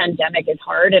 managing a pandemic is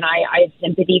hard, and I have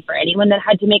sympathy for anyone that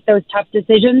had to make those tough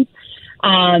decisions.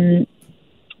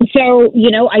 So,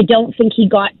 I don't think he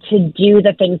got to do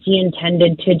the things he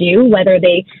intended to do, whether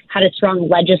they had a strong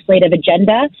legislative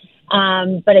agenda.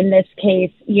 But in this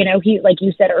case, he, like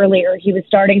you said earlier, he was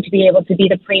starting to be able to be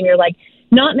the premier. Like,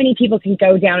 not many people can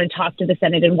go down and talk to the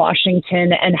Senate in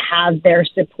Washington and have their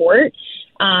support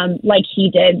like he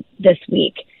did this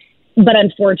week. But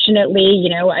unfortunately,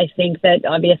 I think that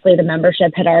obviously the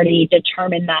membership had already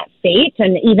determined that fate.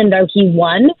 And even though he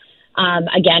won,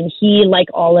 again, he, like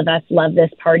all of us, loved this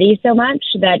party so much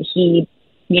that he,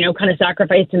 kind of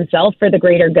sacrificed himself for the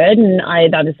greater good. And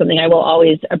that is something I will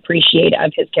always appreciate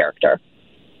of his character.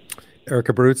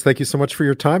 Erika Barootes, thank you so much for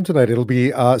your time tonight. It'll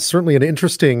be certainly an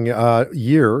interesting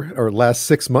year or last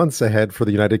 6 months ahead for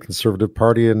the United Conservative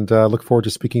Party, and look forward to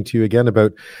speaking to you again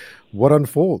about what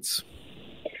unfolds.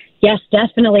 Yes,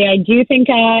 definitely. I do think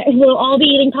we'll all be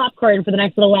eating popcorn for the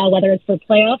next little while, whether it's for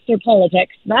playoffs or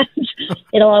politics. But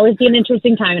it'll always be an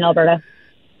interesting time in Alberta.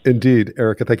 Indeed.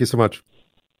 Erika, thank you so much.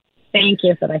 Thank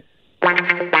you. Bye-bye.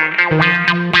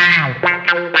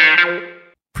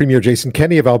 Premier Jason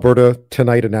Kenney of Alberta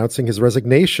tonight announcing his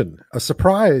resignation, a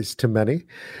surprise to many.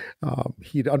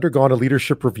 He'd undergone a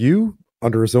leadership review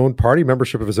under his own party,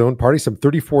 membership of his own party, some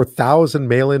 34,000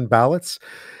 mail-in ballots.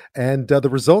 And the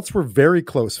results were very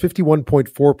close,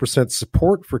 51.4%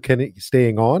 support for Kenney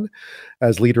staying on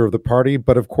as leader of the party.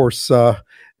 But of course,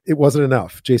 it wasn't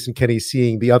enough. Jason Kenney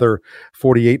seeing the other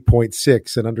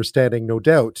 48.6 and understanding, no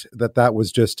doubt, that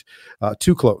was just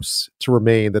too close to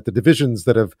remain, that the divisions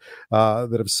that have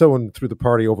sown through the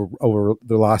party over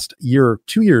the last year,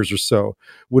 2 years or so,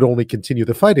 would only continue.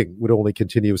 The fighting would only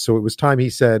continue. So it was time, he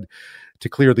said, to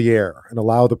clear the air and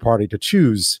allow the party to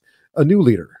choose a new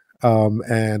leader.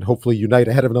 And hopefully unite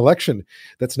ahead of an election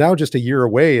that's now just a year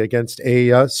away against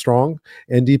a strong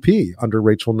NDP under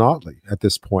Rachel Notley at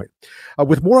this point.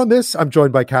 With more on this, I'm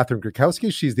joined by Catherine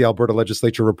Griwkowsky. She's the Alberta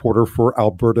Legislature reporter for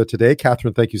Alberta Today.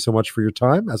 Catherine, thank you so much for your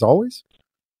time, as always.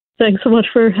 Thanks so much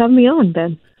for having me on,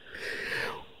 Ben.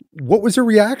 What was your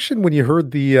reaction when you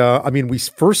heard we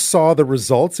first saw the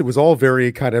results? It was all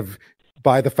very kind of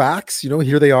by the facts,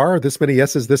 here they are, this many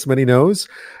yeses, this many no's.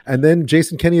 And then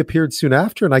Jason Kenney appeared soon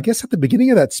after. And I guess at the beginning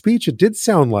of that speech, it did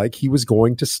sound like he was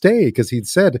going to stay because he'd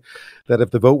said that if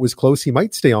the vote was close, he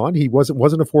might stay on. He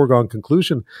wasn't a foregone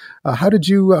conclusion. How did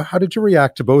you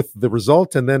react to both the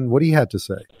result and then what he had to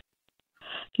say?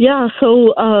 Yeah.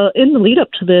 So in the lead up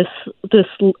to this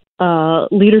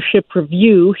leadership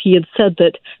review, he had said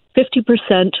that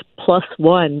 50% plus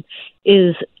one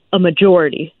is a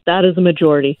majority. That is a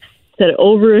majority. Said it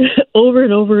over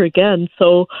and over again.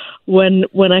 So when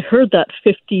I heard that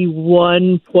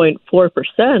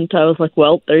 51.4%, I was like,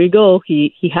 well, there you go.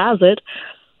 He has it.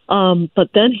 But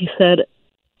then he said,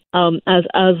 as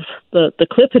the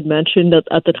clip had mentioned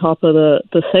at the top of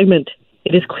the segment,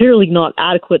 it is clearly not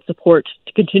adequate support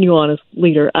to continue on as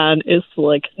leader, and it's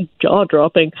like jaw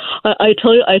dropping. I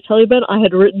tell you, Ben, I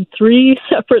had written 3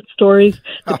 separate stories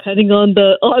depending on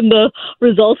the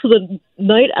results of the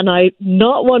night, and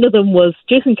not one of them was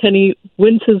Jason Kenney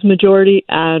wins his majority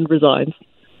and resigns.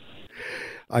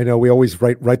 I know we always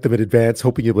write them in advance,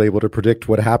 hoping you'll be able to predict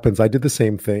what happens. I did the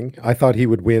same thing. I thought he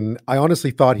would win. I honestly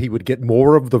thought he would get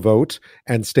more of the vote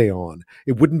and stay on.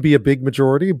 It wouldn't be a big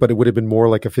majority, but it would have been more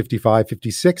like a 55,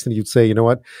 56. And you'd say, you know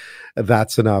what,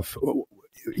 that's enough.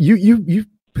 You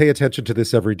pay attention to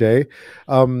this every day.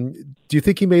 Do you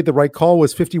think he made the right call?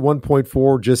 Was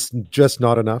 51.4 just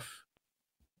not enough?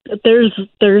 There's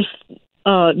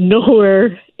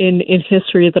nowhere in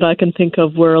history that I can think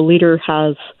of where a leader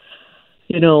has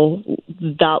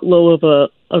that low of a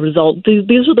result.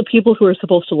 These are the people who are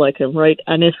supposed to like him, right?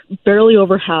 And if barely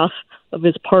over half of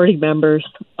his party members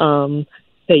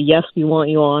say, yes, we want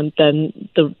you on, then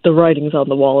the writing's on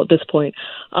the wall at this point.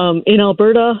 In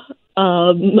Alberta,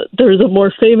 there's a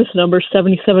more famous number,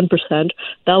 77%. That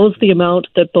was the amount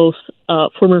that both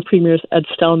former premiers Ed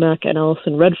Stelmach and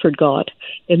Alison Redford got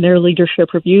in their leadership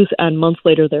reviews, and months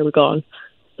later they were gone.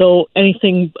 So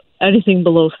anything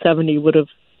below 70 would have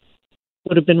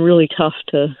been really tough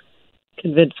to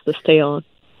convince to stay on.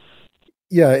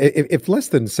 Yeah, if less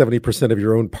than 70% of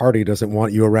your own party doesn't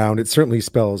want you around, it certainly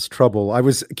spells trouble. I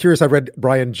was curious, I read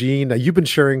Brian Jean. You've been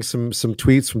sharing some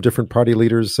tweets from different party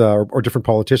leaders or different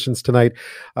politicians tonight.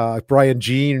 Brian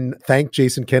Jean thanked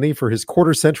Jason Kenney for his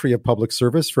quarter century of public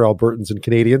service for Albertans and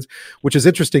Canadians, which is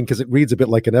interesting because it reads a bit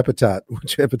like an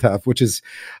epitaph, which is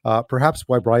perhaps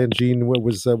why Brian Jean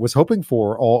was hoping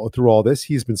for through all this.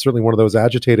 He's been certainly one of those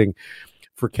agitating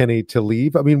for Kenney to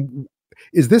leave. I mean,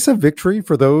 is this a victory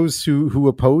for those who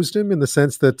opposed him in the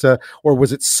sense that, or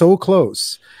was it so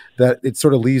close that it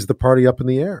sort of leaves the party up in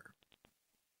the air?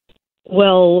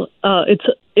 Well, it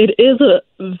is a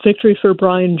victory for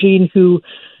Brian Jean, who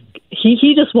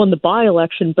he just won the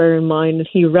by-election, bear in mind.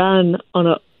 He ran on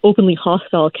an openly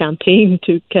hostile campaign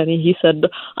to Kenney. He said,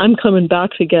 I'm coming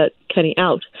back to get Kenney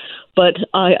out. But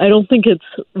I don't think it's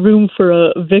room for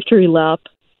a victory lap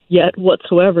yet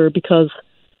whatsoever, because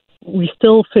we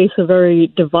still face a very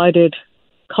divided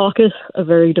caucus, a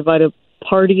very divided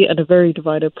party, and a very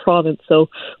divided province. So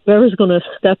whoever's going to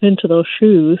step into those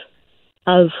shoes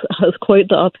has quite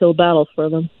the uphill battle for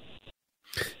them.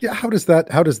 Yeah, how does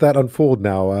that unfold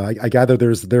now? I gather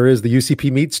there is the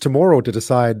UCP meets tomorrow to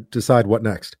decide what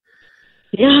next.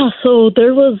 Yeah, so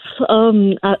there was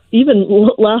even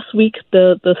last week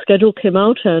the schedule came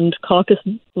out, and caucus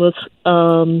was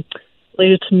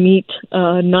slated to meet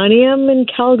 9 a.m. in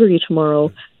Calgary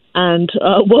tomorrow. And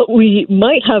what we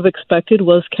might have expected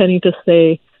was Kenney to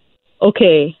say,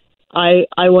 "Okay, I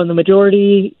won the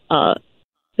majority.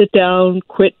 Sit down,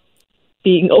 quit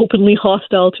being openly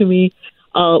hostile to me.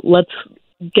 Let's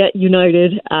get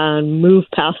united and move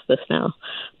past this now."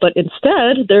 But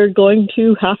instead, they're going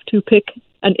to have to pick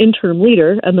an interim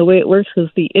leader, and the way it works is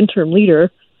the interim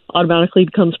leader automatically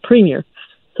becomes premier.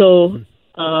 So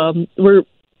we're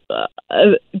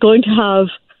going to have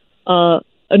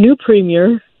a new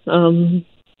premier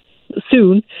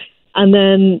soon, and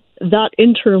then that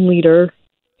interim leader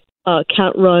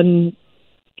can't run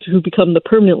to become the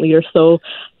permanent leader. So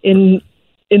in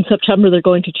September, they're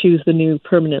going to choose the new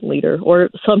permanent leader, or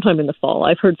sometime in the fall.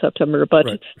 I've heard September, but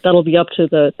right. That'll be up to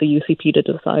the UCP to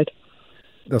decide.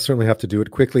 They'll certainly have to do it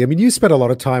quickly. I mean, you spent a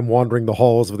lot of time wandering the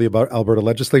halls of the Alberta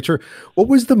Legislature. What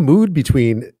was the mood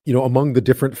between, among the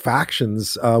different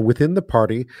factions within the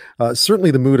party?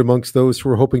 Certainly the mood amongst those who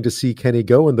were hoping to see Kenney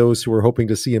go and those who were hoping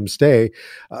to see him stay.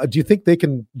 Do you think they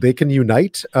can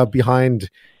unite behind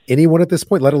anyone at this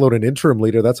point, let alone an interim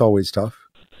leader? That's always tough.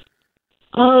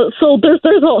 So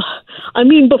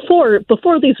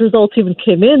before these results even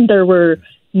came in, there were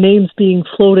names being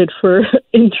floated for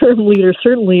interim leader.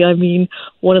 Certainly, I mean,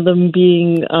 one of them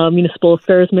being Municipal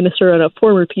Affairs Minister and a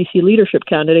former PC leadership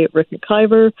candidate,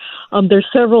 Griwkowsky. There's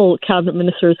several cabinet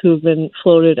ministers who have been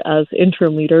floated as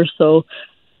interim leaders. So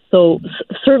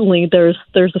certainly there's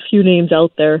a few names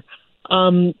out there.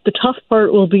 The tough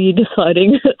part will be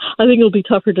deciding. I think it'll be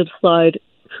tougher to decide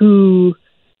who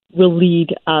will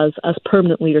lead as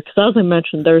permanent leader, because as I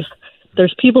mentioned,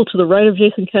 there's people to the right of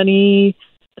Jason Kenney.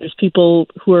 There's people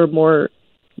who are more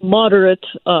moderate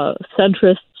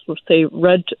centrists, or say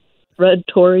red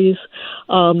Tories,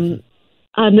 and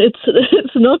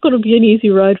it's not going to be an easy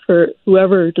ride for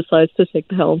whoever decides to take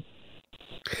the helm.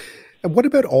 And what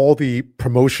about all the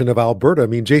promotion of Alberta? I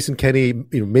mean, Jason Kenney,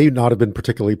 may not have been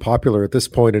particularly popular at this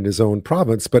point in his own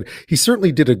province, but he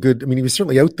certainly did he was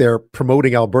certainly out there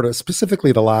promoting Alberta,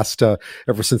 specifically the last,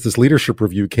 ever since this leadership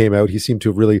review came out. He seemed to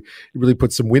have really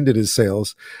put some wind in his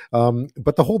sails.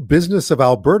 But the whole business of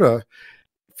Alberta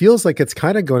feels like it's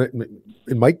kind of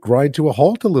it might grind to a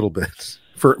halt a little bit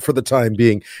for the time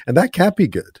being. And that can't be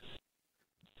good.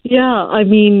 Yeah, I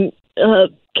mean,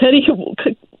 Kenney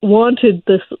wanted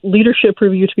this leadership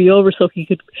review to be over so he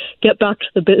could get back to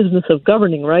the business of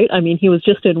governing, right? I mean, he was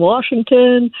just in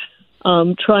Washington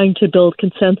trying to build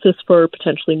consensus for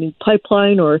potentially new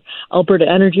pipeline or Alberta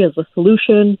Energy as a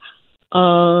solution.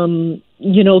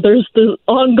 There's the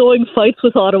ongoing fights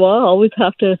with Ottawa. Always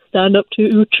have to stand up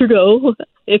to Trudeau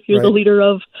if you're the leader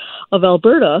of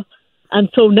Alberta. And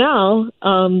so now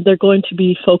they're going to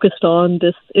be focused on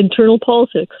this internal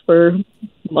politics for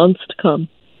months to come.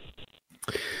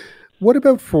 What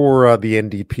about for the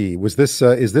NDP? Was this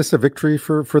is this a victory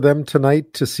for them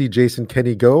tonight to see Jason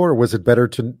Kenney go, or was it better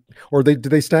do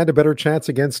they stand a better chance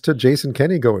against Jason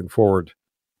Kenney going forward?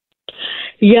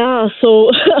 Yeah,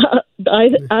 so I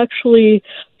actually,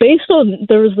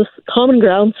 there was this Common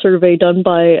Ground survey done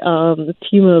by a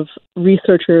team of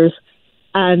researchers,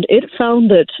 and it found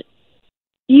that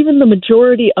even the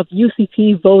majority of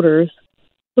UCP voters,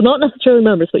 so not necessarily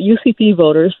members, but UCP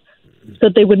voters,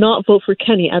 said they would not vote for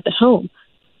Kenney at the helm.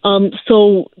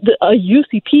 So a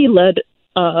UCP-led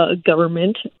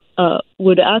government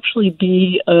would actually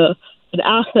be an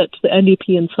asset to the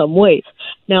NDP in some ways.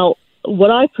 Now,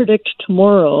 what I predict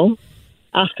tomorrow,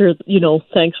 after,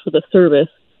 thanks for the service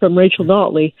from Rachel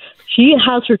Notley, she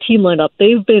has her team lined up.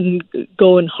 They've been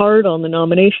going hard on the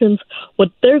nominations.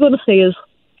 What they're going to say is,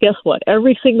 guess what?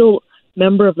 Every single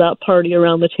member of that party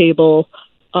around the table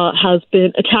has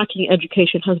been attacking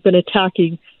education, has been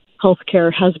attacking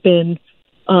healthcare, has been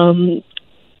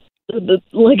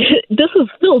this is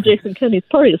still Jason Kenney's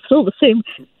party. It's still the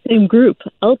same group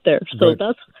out there. So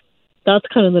that's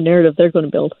kind of the narrative they're going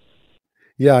to build.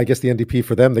 Yeah, I guess the NDP,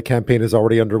 for them, the campaign is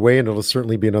already underway, and it'll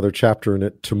certainly be another chapter in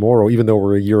it tomorrow, even though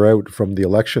we're a year out from the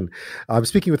election. I'm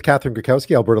speaking with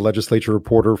Griwkowsky, Alberta Legislature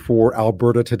reporter for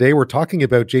Alberta Today. We're talking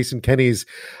about Jason Kenney's,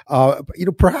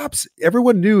 perhaps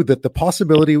everyone knew that the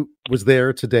possibility was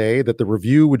there today, that the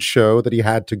review would show that he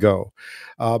had to go.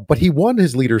 But he won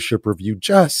his leadership review,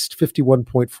 just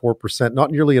 51.4%, not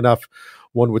nearly enough.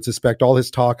 One would suspect all his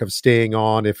talk of staying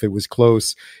on, if it was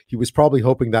close, he was probably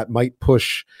hoping that might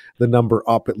push the number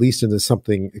up at least into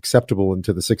something acceptable,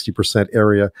 into the 60%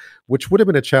 area, which would have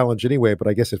been a challenge anyway. But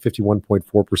I guess at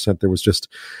 51.4%, there was just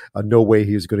no way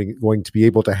he was going to be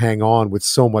able to hang on with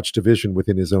so much division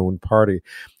within his own party.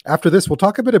 After this, we'll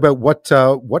talk a bit about what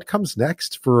comes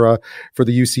next for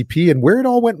the UCP and where it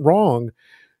all went wrong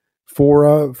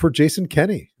for Jason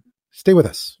Kenney. Stay with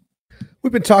us.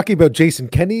 We've been talking about Jason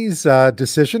Kenney's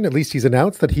decision. At least he's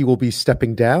announced that he will be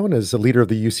stepping down as the leader of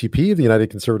the UCP, the United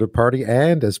Conservative Party,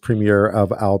 and as Premier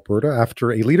of Alberta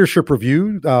after a leadership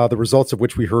review, the results of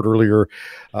which we heard earlier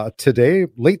today,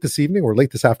 late this evening, or late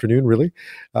this afternoon, really.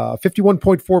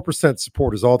 51.4%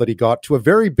 support is all that he got to a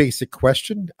very basic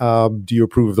question. Do you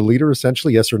approve of the leader,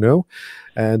 essentially, yes or no?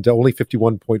 And only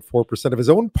 51.4% of his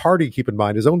own party, keep in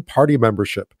mind, his own party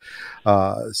membership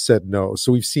said no.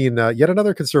 So we've seen yet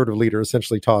another Conservative leader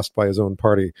essentially tossed by his own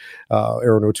party.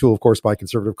 Aaron O'Toole, of course, by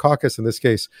Conservative caucus. In this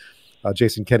case,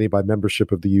 Jason Kenney by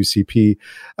membership of the UCP.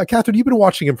 Catherine, you've been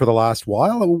watching him for the last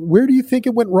while. Where do you think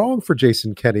it went wrong for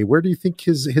Jason Kenney? Where do you think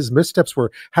his missteps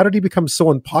were? How did he become so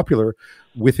unpopular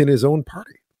within his own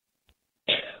party?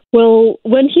 Well,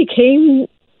 when he came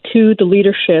to the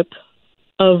leadership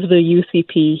of the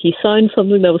UCP, he signed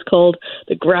something that was called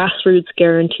the Grassroots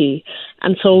Guarantee.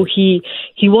 And so he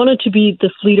wanted to be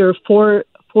this leader for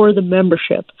the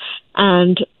membership.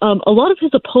 And a lot of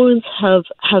his opponents have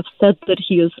said that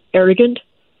he is arrogant,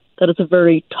 that it's a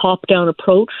very top-down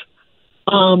approach.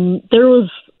 Kenny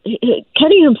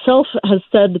himself has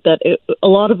said that a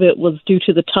lot of it was due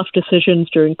to the tough decisions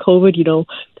during COVID. You know,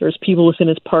 there's people within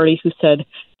his party who said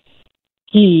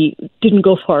he didn't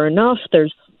go far enough.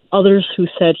 There's others who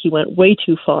said he went way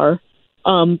too far.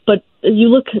 But you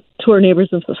look to our neighbors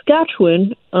in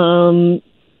Saskatchewan,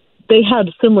 they had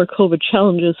similar COVID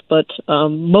challenges, but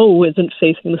Mo isn't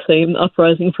facing the same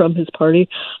uprising from his party.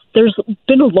 There's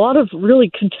been a lot of really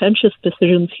contentious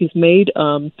decisions he's made,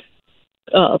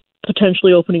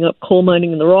 potentially opening up coal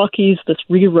mining in the Rockies, this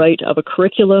rewrite of a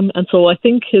curriculum. And so I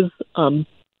think his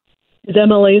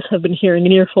MLAs have been hearing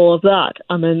an earful of that.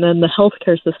 And then the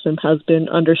healthcare system has been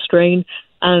under strain,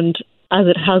 and as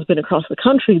it has been across the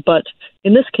country. But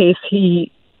in this case,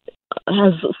 he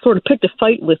has sort of picked a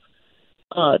fight with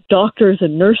doctors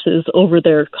and nurses over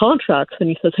their contracts, and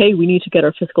he says, hey, we need to get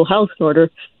our fiscal house in order,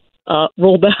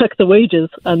 roll back the wages,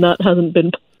 and that hasn't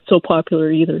been so popular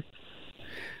either.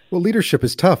 Well, leadership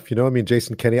is tough. You know, I mean,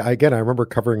 Jason Kenney, I remember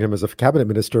covering him as a cabinet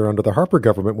minister under the Harper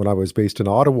government when I was based in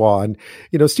Ottawa. And,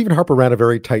 you know, Stephen Harper ran a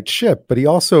very tight ship, but he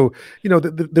also, you know,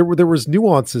 there was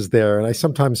nuances there. And I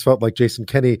sometimes felt like Jason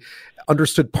Kenney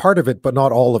understood part of it, but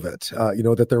not all of it. You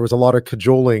know, that there was a lot of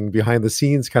cajoling behind the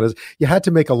scenes, you had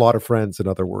to make a lot of friends, in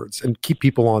other words, and keep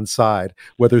people on side,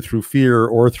 whether through fear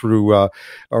or through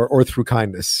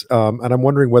kindness. And I'm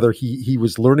wondering whether he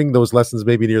was learning those lessons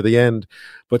maybe near the end,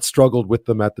 but struggled with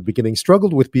them at the beginning,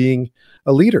 struggled with being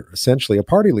a leader, essentially a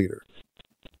party leader.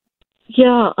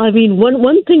 Yeah, I mean,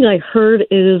 one thing I heard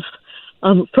is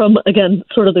from, again,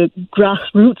 sort of the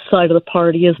grassroots side of the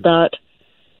party is that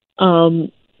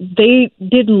they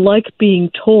didn't like being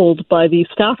told by the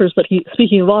staffers that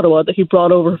speaking of Ottawa, that he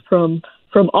brought over from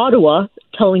Ottawa,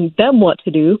 telling them what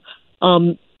to do.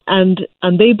 And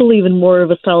they believe in more of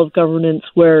a style of governance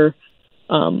where,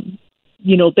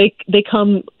 you know, they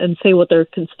come and say what their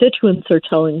constituents are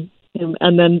telling him,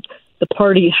 and then the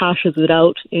party hashes it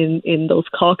out in those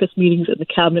caucus meetings and the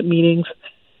cabinet meetings.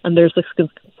 And there's this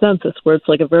consensus where it's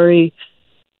like a very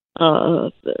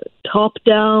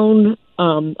top-down,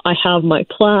 I have my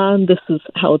plan, this is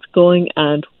how it's going,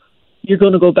 and you're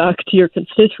going to go back to your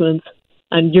constituents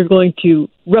and you're going to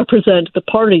represent the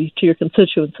party to your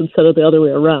constituents instead of the other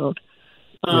way around.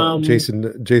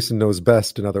 Jason knows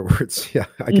best, in other words. Yeah,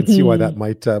 I can see why that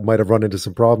might have run into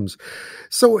some problems.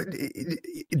 So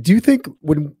do you think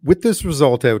with this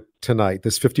result out tonight,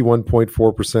 this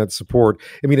 51.4% support,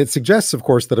 I mean, it suggests, of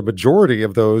course, that a majority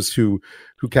of those who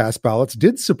cast ballots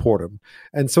did support him.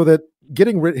 And so that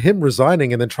getting him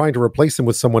resigning and then trying to replace him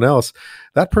with someone else,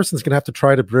 that person's going to have to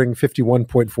try to bring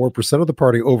 51.4% of the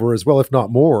party over as well, if not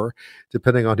more,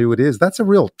 depending on who it is. That's a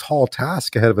real tall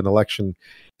task ahead of an election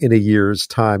in a year's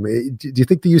time. Do you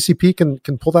think the UCP can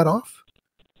pull that off?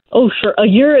 Oh, sure. A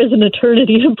year is an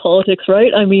eternity in politics,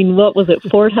 right? I mean, what was it?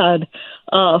 Ford had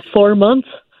 4 months,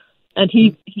 and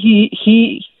he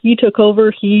took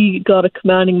over. He got a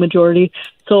commanding majority.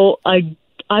 So I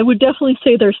would definitely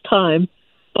say there's time,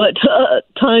 but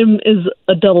time is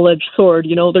a double-edged sword.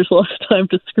 You know, there's lots of time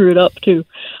to screw it up too.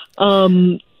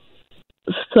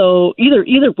 So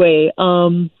either way,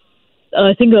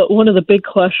 I think one of the big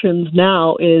questions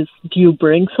now is: do you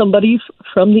bring somebody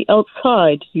from the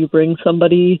outside? Do you bring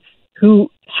somebody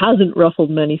who hasn't ruffled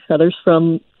many feathers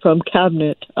from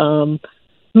cabinet?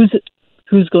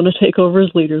 Who's going to take over as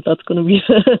leader? That's going to be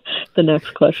the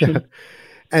next question. Yeah.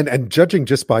 And judging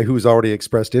just by who's already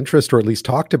expressed interest or at least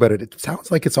talked about it, it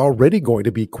sounds like it's already going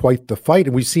to be quite the fight.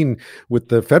 And we've seen with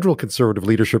the federal Conservative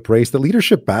leadership race, the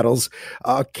leadership battles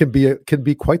can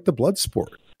be quite the blood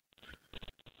sport.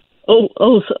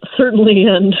 Oh, certainly.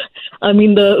 And I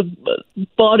mean, the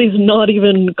body's not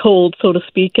even cold, so to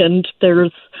speak. And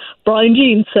there's Brian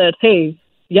Jean said, "Hey,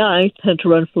 yeah, I intend to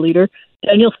run for leader."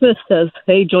 Daniel Smith says,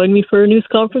 "Hey, join me for a news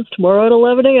conference tomorrow at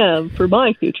 11 a.m. for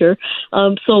my future."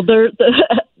 So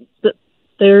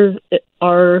there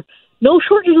are no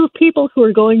shortage of people who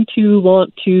are going to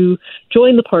want to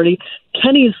join the party.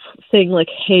 Kenney's saying, like,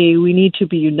 "Hey, we need to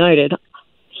be united."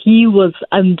 He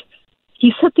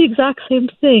said the exact same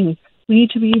thing. We need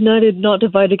to be united, not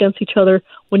divide against each other.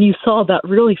 When you saw that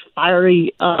really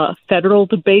fiery federal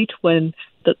debate, when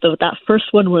that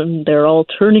first one, when they're all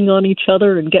turning on each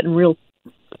other and getting real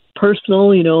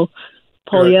personal, you know,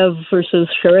 Polyev versus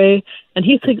Charest, and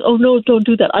he's saying, "Oh no, don't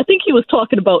do that." I think he was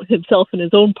talking about himself and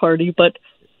his own party, but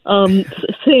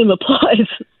same applies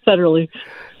federally.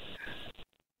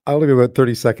 I only have about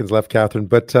 30 seconds left, Catherine,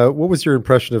 but what was your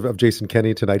impression of Jason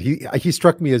Kenney tonight? He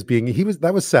struck me as being,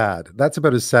 that was sad. That's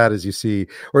about as sad as you see,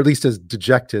 or at least as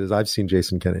dejected as I've seen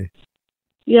Jason Kenney.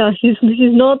 Yeah, he's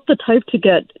not the type to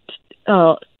get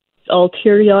all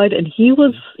teary-eyed, and he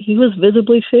was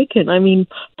visibly shaken. I mean,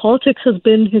 politics has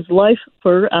been his life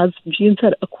for, as Jean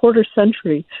said, a quarter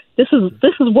century. This is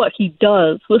what he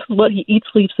does. This is what he eats,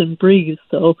 sleeps, and breathes.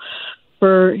 So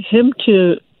for him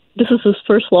this is his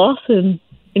first loss in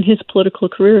his political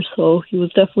career. So he was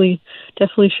definitely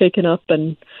shaken up,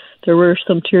 and there were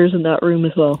some tears in that room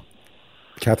as well.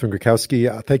 Catherine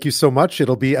Griwkowsky, thank you so much.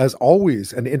 It'll be, as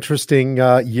always, an interesting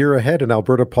year ahead in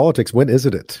Alberta politics. When is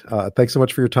it? Thanks so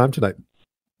much for your time tonight.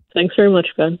 Thanks very much,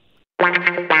 Ben.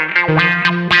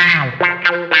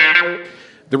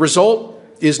 The result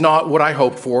is not what I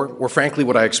hoped for, or frankly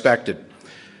what I expected.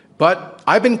 But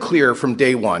I've been clear from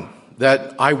day one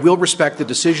that I will respect the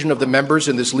decision of the members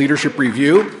in this leadership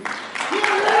review.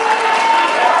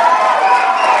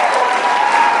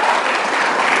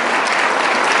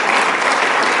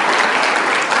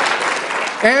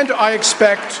 And I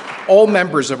expect all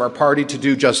members of our party to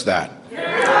do just that.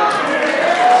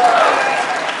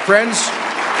 Friends,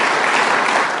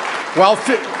 while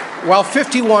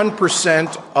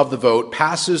 51% of the vote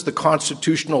passes the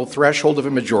constitutional threshold of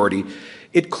a majority,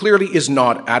 it clearly is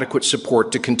not adequate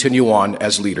support to continue on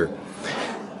as leader.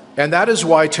 And that is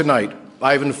why tonight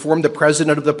I have informed the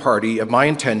president of the party of my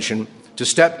intention to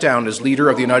step down as leader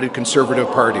of the United Conservative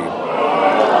Party.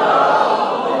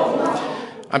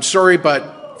 I'm sorry,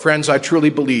 but friends, I truly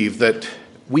believe that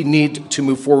we need to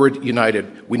move forward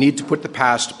united. We need to put the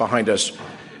past behind us.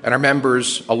 And our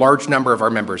members, a large number of our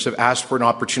members, have asked for an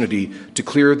opportunity to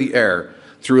clear the air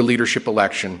through a leadership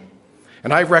election.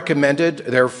 And I've recommended,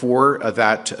 therefore,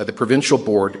 that the provincial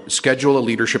board schedule a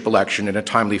leadership election in a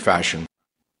timely fashion.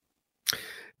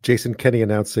 Jason Kenney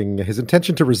announcing his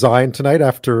intention to resign tonight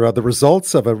after the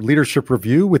results of a leadership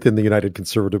review within the United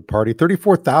Conservative Party.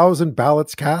 34,000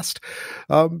 ballots cast.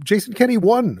 Jason Kenney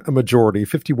won a majority,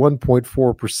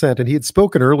 51.4%, and he had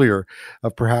spoken earlier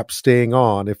of perhaps staying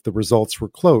on if the results were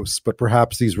close, but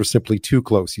perhaps these were simply too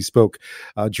close. He spoke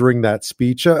during that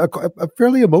speech. A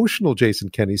fairly emotional Jason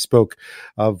Kenney spoke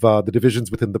of the divisions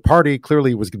within the party.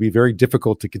 Clearly, it was going to be very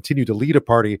difficult to continue to lead a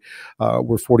party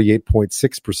where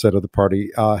 48.6% of the party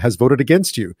has voted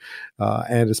against you,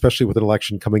 and especially with an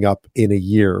election coming up in a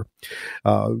year,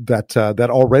 that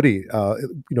already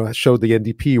showed the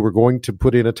NDP were going to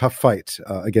put in a tough fight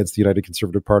against the United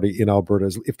Conservative Party in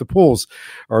Alberta, if the polls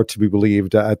are to be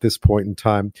believed at this point in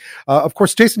time. Of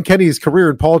course, Jason Kenney's career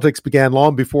in politics began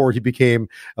long before he became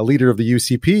a leader of the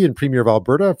UCP and Premier of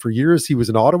Alberta. For years, he was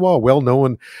in Ottawa, a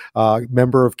well-known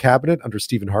member of cabinet under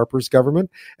Stephen Harper's government,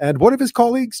 and one of his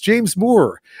colleagues, James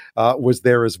Moore, was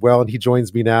there as well, and he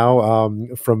joins me now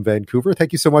from Vancouver.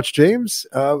 Thank you so much, James.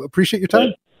 Appreciate your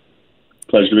time.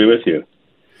 Pleasure to be with you.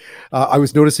 I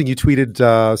was noticing you tweeted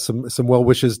some well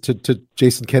wishes to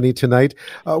Jason Kenney tonight.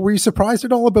 Were you surprised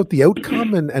at all about the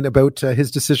outcome and about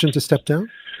his decision to step down?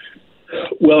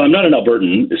 Well, I'm not an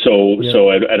Albertan,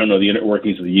 so I don't know the inner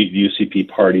workings of the UCP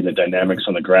party and the dynamics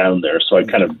on the ground there. So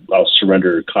I'll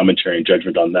surrender commentary and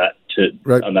judgment on that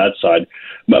on that side.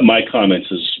 My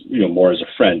comments is more as a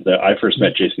friend. I first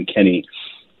met Jason Kenney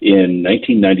in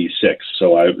 1996,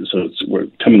 we're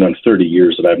coming on 30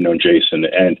 years that I've known Jason,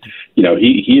 and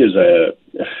he is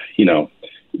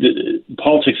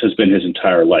politics has been his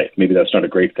entire life. Maybe that's not a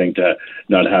great thing to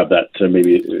not have that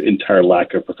maybe entire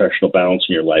lack of professional balance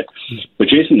in your life. But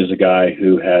Jason is a guy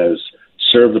who has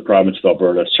served the province of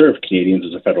Alberta, served Canadians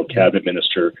as a federal cabinet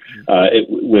minister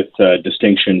with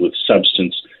distinction, with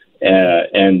substance,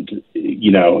 and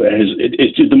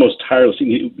it's the most tireless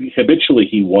thing. Habitually,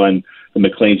 he won the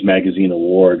Maclean's Magazine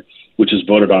Award, which is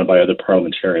voted on by other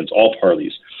parliamentarians, all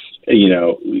parties.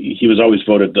 He was always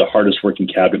voted the hardest working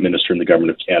cabinet minister in the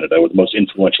government of Canada, or the most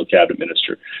influential cabinet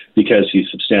minister, because he's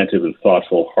substantive and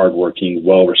thoughtful, hardworking,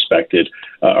 well respected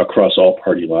across all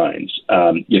party lines.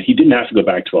 He didn't have to go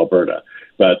back to Alberta,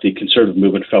 but the Conservative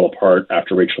movement fell apart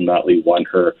after Rachel Notley won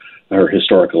her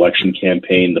historic election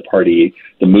campaign.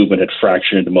 The movement had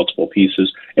fractured into multiple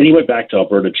pieces, and he went back to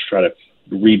Alberta to try to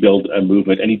rebuild a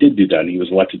movement, and he did do that, and he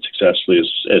was elected successfully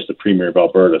as the Premier of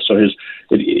Alberta. So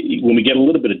when we get a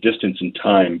little bit of distance in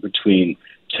time between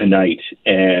tonight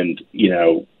and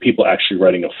people actually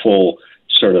writing a full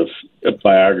sort of a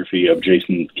biography of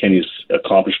Jason Kenney's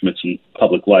accomplishments in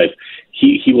public life,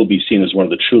 he will be seen as one of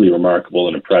the truly remarkable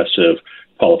and impressive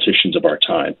politicians of our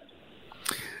time.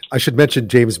 I should mention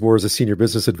James Moore is a senior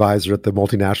business advisor at the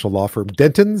multinational law firm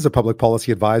Dentons, a public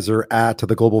policy advisor at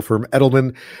the global firm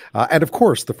Edelman, and of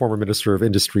course, the former Minister of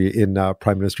Industry in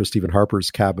Prime Minister Stephen Harper's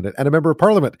cabinet, and a member of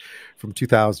Parliament from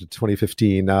 2000 to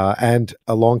 2015, and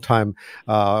a longtime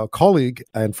colleague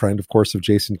and friend, of course, of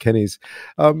Jason Kenney's.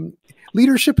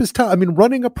 Leadership is tough. I mean,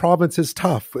 running a province is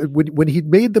tough. When he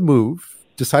made the move,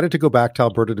 decided to go back to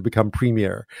Alberta to become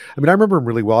premier. I mean, I remember him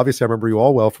really well. Obviously, I remember you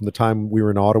all well from the time we were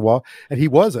in Ottawa, and he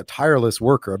was a tireless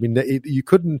worker. I mean, you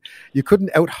couldn't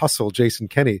out hustle Jason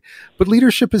Kenney. But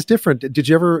leadership is different. Did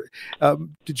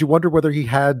you wonder whether he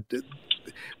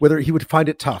would find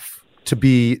it tough to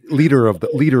be leader of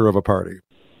a party?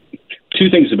 Two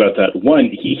things about that. One,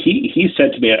 he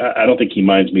said to me, I don't think he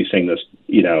minds me saying this,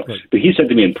 right, but he said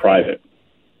to me in private,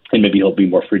 and maybe he'll be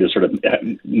more free to sort of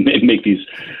make these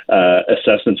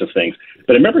assessments of things.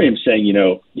 But I remember him saying,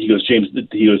 he goes, James,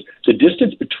 the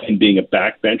distance between being a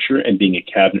backbencher and being a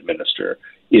cabinet minister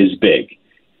is big.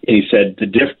 And he said,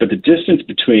 but the distance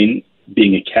between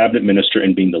being a cabinet minister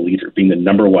and being the leader, being the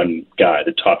number one guy,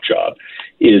 the top job,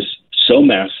 is so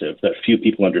massive that few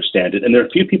people understand it. And there are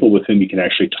few people with whom you can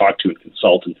actually talk to and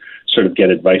consult and sort of get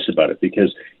advice about it,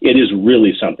 because it is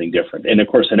really something different. And of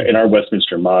course, in our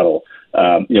Westminster model,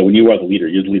 when you are the leader,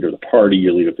 you're the leader of the party,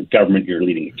 you're the leader of the government, you're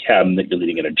leading a cabinet, you're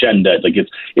leading an agenda.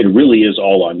 It really is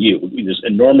all on you. There's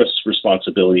enormous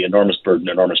responsibility, enormous burden,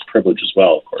 enormous privilege as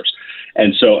well, of course.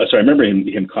 And so I remember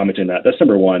him commenting that. That's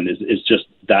number one, is just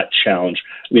that challenge.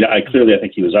 I mean, I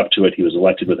think he was up to it. He was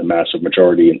elected with a massive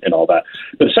majority and all that.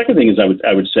 But the second thing is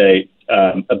I would say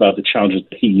about the challenges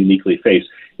that he uniquely faced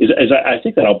is I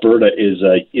think that Alberta is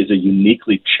a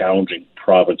uniquely challenging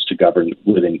province to govern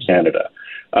within Canada.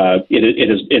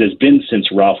 It has been since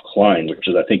Ralph Klein, which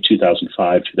is I think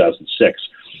 2005, 2006,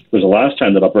 was the last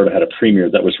time that Alberta had a premier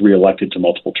that was reelected to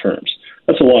multiple terms.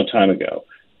 That's a long time ago.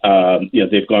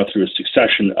 They've gone through a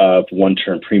succession of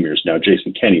one-term premiers. Now,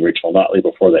 Jason Kenney, Rachel Notley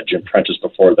before that, Jim Prentice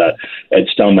before that, Ed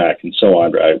Stelmach, and so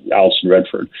on, Alison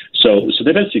Redford. So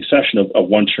they've had a succession of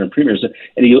one-term premiers.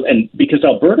 And because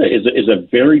Alberta is a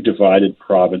very divided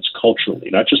province culturally,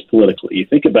 not just politically. You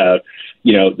think about,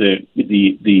 the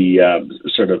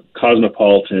sort of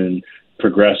cosmopolitan,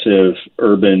 progressive,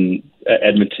 urban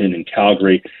Edmonton and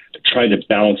Calgary, trying to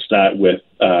balance that with,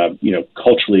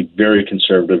 culturally very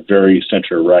conservative, very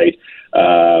center-right,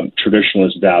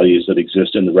 traditionalist values that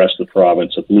exist in the rest of the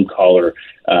province of blue-collar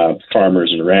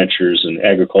farmers and ranchers and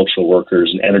agricultural workers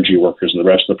and energy workers in the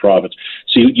rest of the province.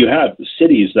 So you have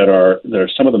cities that are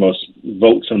some of the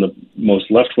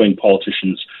most left-wing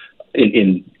politicians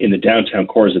in the downtown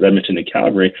cores of Edmonton and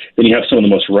Calgary. Then you have some of the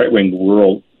most right-wing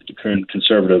rural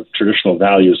conservative traditional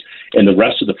values in the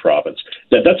rest of the province.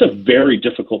 That's a very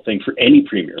difficult thing for any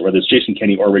premier, whether it's Jason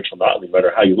Kenney or Rachel Notley, no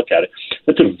matter how you look at it.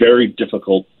 That's a very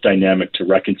difficult dynamic to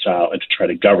reconcile and to try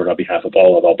to govern on behalf of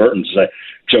all of Albertans. As I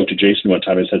joked to Jason one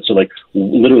time, I said,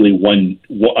 literally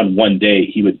on one day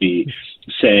he would be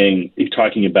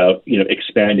talking about,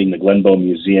 expanding the Glenbow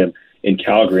Museum in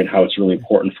Calgary and how it's really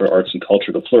important for arts and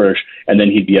culture to flourish. And then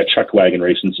he'd be at chuck wagon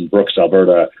races in Brooks,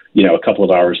 Alberta, a couple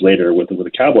of hours later with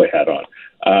a cowboy hat on.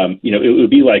 it would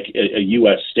be like a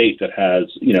U.S. state that has,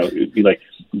 it would be like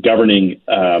governing,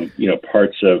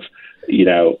 parts of,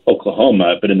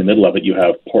 Oklahoma, but in the middle of it, you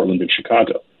have Portland and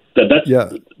Chicago.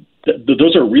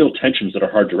 Those are real tensions that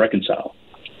are hard to reconcile.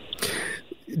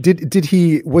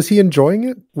 Was he enjoying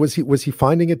it? Was he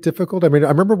finding it difficult? I mean, I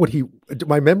remember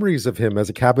my memories of him as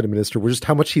a cabinet minister were just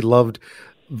how much he loved,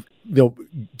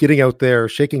 getting out there,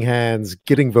 shaking hands,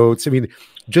 getting votes. I mean,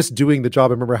 just doing the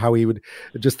job. I remember how he would,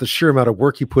 just the sheer amount of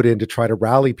work he put in to try to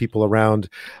rally people around,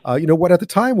 what at the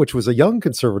time, which was a young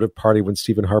Conservative Party when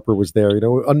Stephen Harper was there,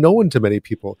 unknown to many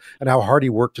people, and how hard he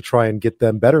worked to try and get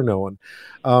them better known.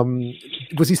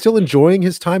 Was he still enjoying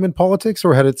his time in politics,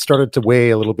 or had it started to weigh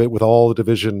a little bit with all the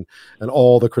division and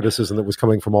all the criticism that was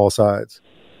coming from all sides?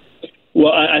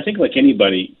 Well, I think like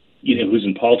anybody, who's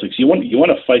in politics, you want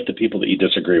to fight the people that you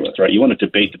disagree with, right? You want to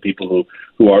debate the people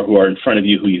who are in front of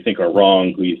you, who you think are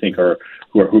wrong, who you think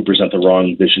who present the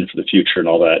wrong vision for the future and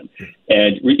all that.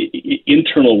 And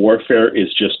internal warfare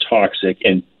is just toxic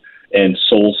and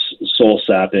soul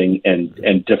sapping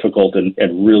and difficult and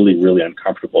really, really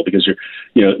uncomfortable, because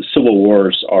civil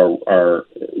wars are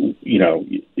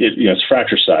it's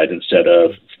fratricide instead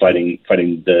of fighting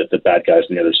the bad guys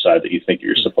on the other side that you think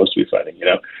you're supposed to be fighting,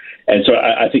 And so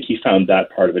I think he found that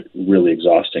part of it really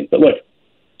exhausting. But look,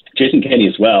 Jason Kenney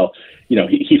as well,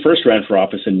 he first ran for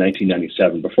office in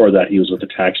 1997. Before that, he was with the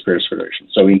Taxpayers Federation.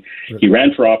 So he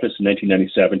ran for office in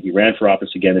 1997. He ran for office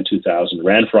again in 2000,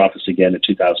 ran for office again in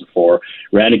 2004,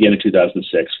 ran again in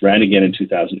 2006, ran again in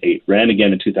 2008, ran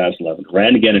again in 2011,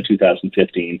 ran again in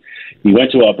 2015. He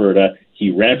went to Alberta. He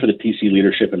ran for the PC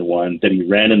leadership and won. Then he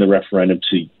ran in the referendum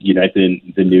to unite the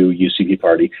new UCP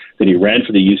party. Then he ran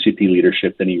for the UCP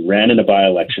leadership. Then he ran in a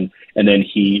by-election. And then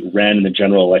he ran in the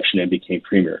general election and became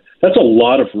premier. That's a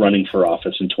lot of running for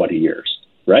office in 20 years,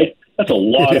 right? That's a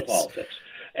lot of politics.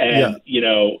 And,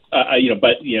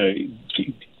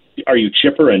 are you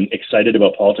chipper and excited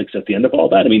about politics at the end of all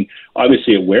that? I mean,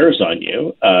 obviously it wears on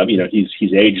you.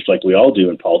 He's aged like we all do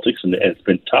in politics, and it's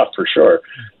been tough for sure.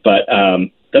 But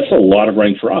that's a lot of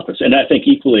running for office. And I think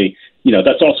equally,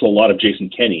 that's also a lot of Jason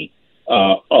Kenney, a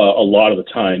lot of the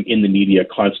time in the media,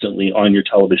 constantly on your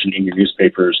television, in your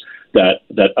newspapers, that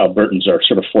Albertans are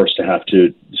sort of forced to have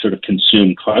to sort of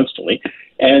consume constantly.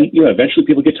 And, eventually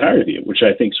people get tired of you, which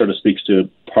I think sort of speaks to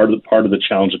part of the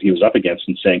challenge that he was up against,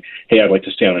 and saying, hey, I'd like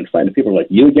to stay on and fight. And people are like,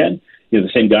 you again? The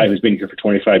same guy who's been here for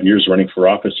 25 years running for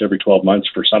office every 12 months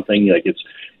for something, like it's,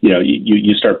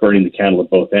 you start burning the candle at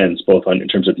both ends, both in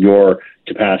terms of your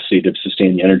capacity to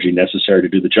sustain the energy necessary to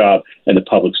do the job and the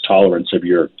public's tolerance of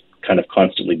your kind of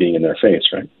constantly being in their face,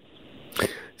 right?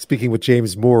 Speaking with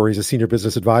James Moore, he's a senior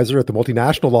business advisor at the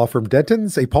multinational law firm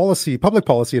Dentons, a public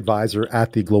policy advisor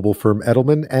at the global firm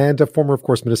Edelman, and a former, of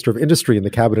course, Minister of Industry in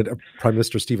the cabinet of Prime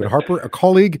Minister Stephen Harper, a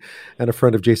colleague and a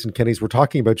friend of Jason Kenney's. We're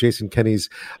talking about Jason Kenney's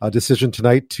decision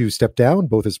tonight to step down,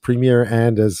 both as premier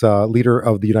and as leader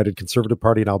of the United Conservative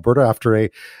Party in Alberta, after a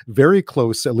very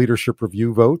close leadership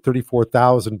review vote.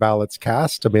 34,000 ballots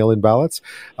cast, mail-in ballots,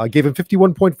 gave him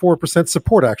 51.4%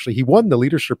 support. Actually, he won the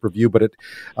leadership review, but it,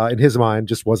 in his mind,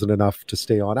 just wasn't enough to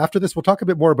stay on. After this, we'll talk a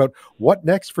bit more about what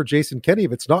next for Jason Kenney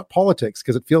if it's not politics,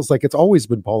 because it feels like it's always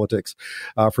been politics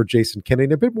for Jason Kenney,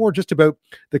 and a bit more just about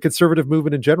the Conservative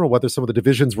movement in general, whether some of the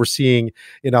divisions we're seeing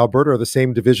in Alberta are the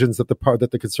same divisions that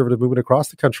the Conservative movement across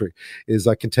the country is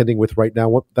contending with right now,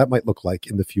 what that might look like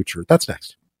in the future. That's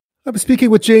next. I'm speaking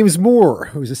with James Moore,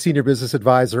 who's a senior business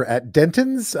advisor at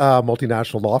Dentons,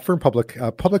 multinational law firm, public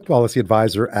policy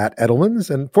advisor at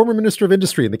Edelman's, and former Minister of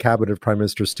Industry in the cabinet of Prime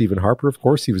Minister Stephen Harper. Of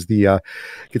course, he was the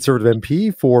Conservative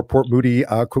MP for Port Moody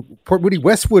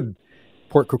Westwood,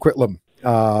 Port Coquitlam,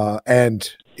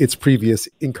 and its previous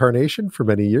incarnation for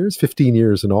many years, 15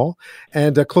 years in all,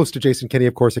 and close to Jason Kenney,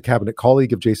 of course, a cabinet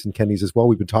colleague of Jason Kenney's as well.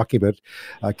 We've been talking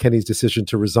about Kenney's decision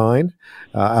to resign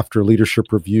after a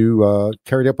leadership review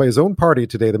carried out by his own party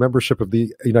today, the membership of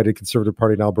the United Conservative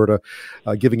Party in Alberta,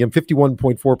 giving him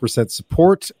 51.4%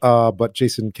 support. But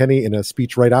Jason Kenney, in a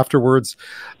speech right afterwards,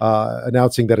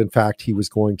 announcing that, in fact, he was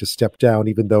going to step down,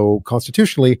 even though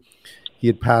constitutionally he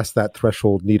had passed that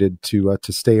threshold needed to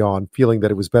stay on, feeling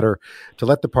that it was better to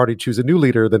let the party choose a new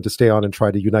leader than to stay on and try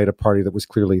to unite a party that was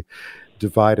clearly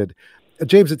divided.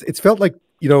 James, it's felt like,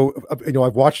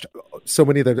 I've watched so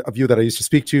many of you that I used to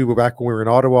speak to back when we were in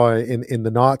Ottawa in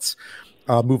the Knots,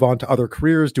 move on to other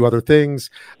careers, do other things.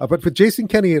 But for Jason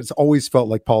Kenney, it's always felt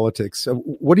like politics.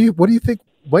 What do you think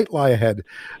might lie ahead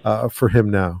for him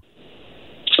now?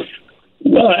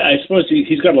 Well, I suppose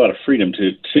he's got a lot of freedom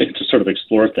to sort of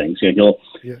explore things. He'll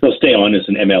stay on as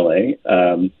an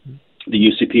MLA, the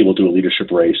UCP will do a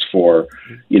leadership race for,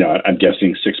 I'm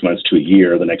guessing 6 months to a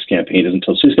year. The next campaign is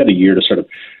until, so he's got a year to sort of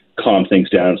calm things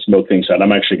down, smoke things out.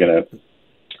 I'm actually going to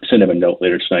send him a note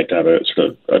later tonight to have a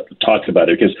sort of talk about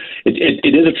it, because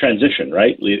it is a transition,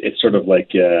 right? It's sort of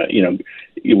like,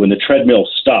 when the treadmill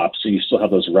stops, so you still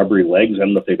have those rubbery legs. I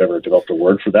don't know if they've ever developed a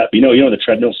word for that, but when the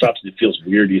treadmill stops, it feels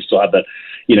weird. You still have that,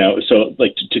 so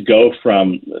like to go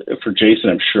from, for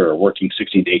Jason, I'm sure, working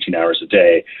 16 to 18 hours a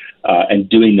day, and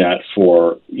doing that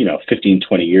for, 15,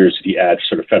 20 years, if you add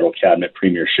sort of federal cabinet,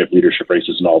 premiership, leadership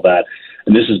races and all that.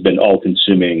 And this has been all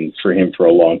consuming for him for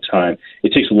a long time.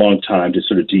 It takes a long time to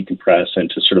sort of decompress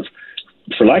and to sort of,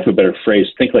 for lack of a better phrase,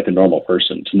 think like a normal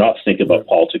person, to not think about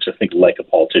politics or think like a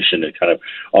politician, and kind of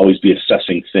always be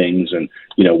assessing things and,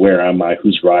 where am I,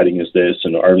 whose riding is this,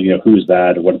 and who's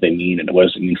that, and what do they mean, and what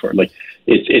does it mean for, like,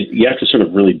 you have to sort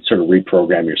of really sort of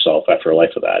reprogram yourself after a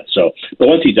life of that. So, but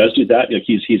once he does do that,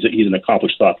 he's an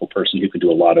accomplished, thoughtful person who can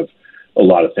do a lot of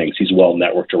things. He's well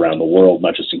networked around the world,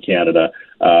 not just in Canada,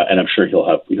 and I'm sure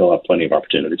he'll have plenty of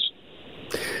opportunities.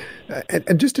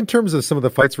 And just in terms of some of the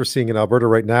fights we're seeing in Alberta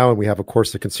right now, and we have, of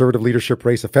course, the Conservative leadership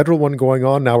race, a federal one going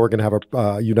on. Now we're going to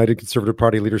have a United Conservative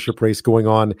Party leadership race going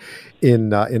on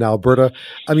in Alberta.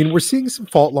 I mean, we're seeing some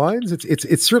fault lines.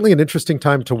 It's certainly an interesting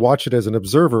time to watch it as an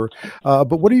observer.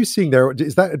 But what are you seeing there?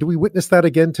 Do we witness that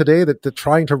again today? That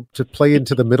trying to play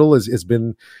into the middle has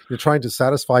been, trying to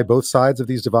satisfy both sides of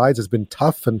these divides has been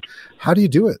tough. And how do you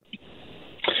do it?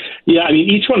 Yeah, I mean,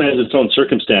 each one has its own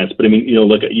circumstance. But I mean,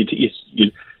 look,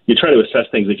 you try to assess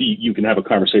things. Like you can have a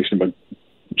conversation about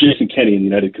Jason Kenney and the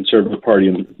United Conservative Party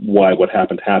and why what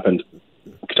happened.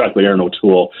 You could talk about Aaron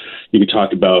O'Toole. You could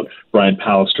talk about Brian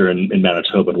Pallister in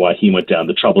Manitoba and why he went down.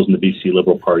 The troubles in the BC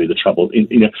Liberal Party. The trouble,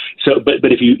 So, but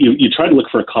if you try to look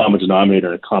for a common denominator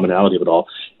and a commonality of it all,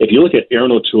 if you look at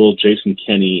Aaron O'Toole, Jason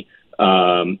Kenney,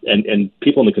 and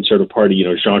people in the Conservative Party,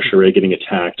 Jean Charest getting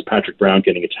attacked, Patrick Brown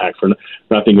getting attacked for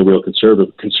not being a real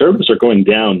conservative. Conservatives are going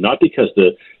down not because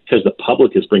the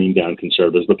public is bringing down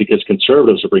conservatives, but because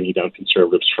conservatives are bringing down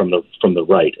conservatives from the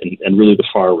right and really the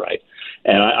far right.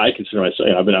 And I consider myself,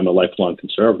 I'm a lifelong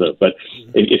conservative, but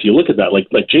if you look at that,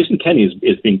 like Jason Kenney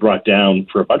is being brought down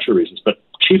for a bunch of reasons, but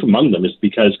chief among them is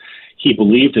because he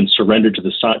believed and surrendered to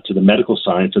the medical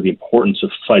science of the importance of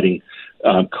fighting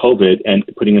COVID and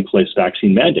putting in place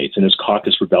vaccine mandates, and his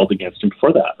caucus rebelled against him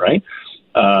for that, right?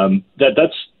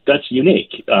 That's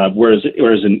unique. Whereas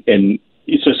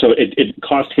it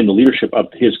cost him the leadership of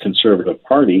his Conservative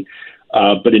Party,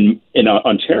 but in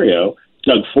Ontario,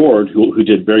 Doug Ford, who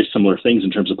did very similar things in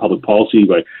terms of public policy,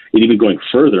 and even going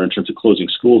further in terms of closing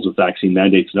schools with vaccine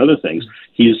mandates and other things,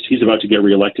 he's about to get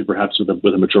reelected perhaps with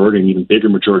a majority, an even bigger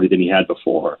majority than he had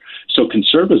before. So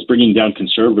conservatives bringing down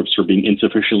conservatives for being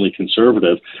insufficiently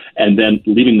conservative and then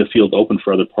leaving the field open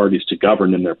for other parties to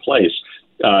govern in their place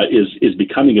is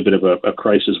becoming a bit of a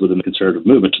crisis within the conservative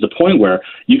movement, to the point where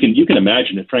you can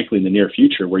imagine it, frankly, in the near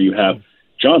future, where you have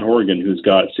John Horgan, who's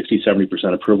got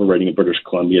 60-70% approval rating in British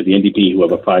Columbia, the NDP, who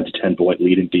have a 5 to 10 point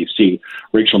lead in BC,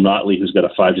 Rachel Notley, who's got a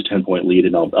 5 to 10 point lead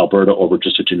in Alberta over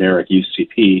just a generic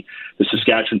UCP, the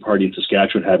Saskatchewan Party in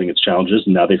Saskatchewan having its challenges,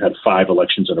 and now they've had 5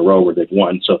 elections in a row where they've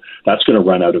won, so that's going to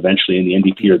run out eventually, and the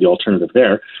NDP are the alternative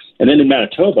there. And then in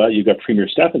Manitoba, you've got Premier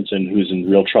Stephenson, who's in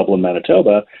real trouble in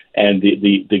Manitoba, and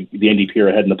the NDP are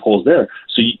ahead in the polls there.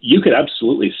 So you could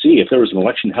absolutely see, if there was an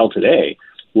election held today,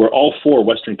 where all 4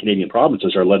 Western Canadian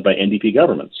provinces are led by NDP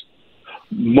governments,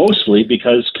 mostly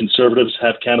because conservatives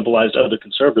have cannibalized other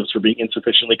conservatives for being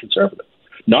insufficiently conservative.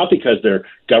 Not because their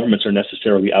governments are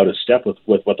necessarily out of step with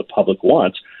what the public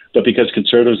wants, but because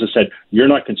conservatives have said, you're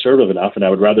not conservative enough, and I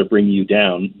would rather bring you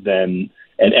down than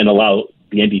and allow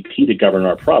the NDP to govern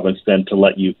our province than to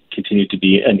let you continue to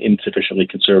be an insufficiently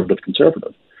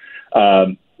conservative.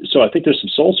 So I think there's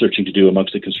some soul searching to do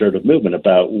amongst the conservative movement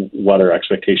about what our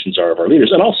expectations are of our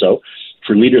leaders, and also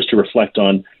for leaders to reflect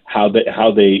on how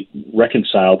they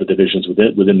reconcile the divisions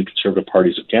within the conservative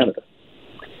parties of Canada.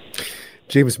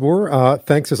 James Moore,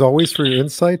 thanks as always for your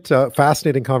insight.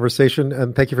 Fascinating conversation,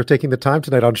 and thank you for taking the time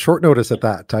tonight on short notice at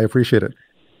that. I appreciate it.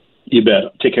 You bet.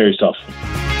 Take care of yourself.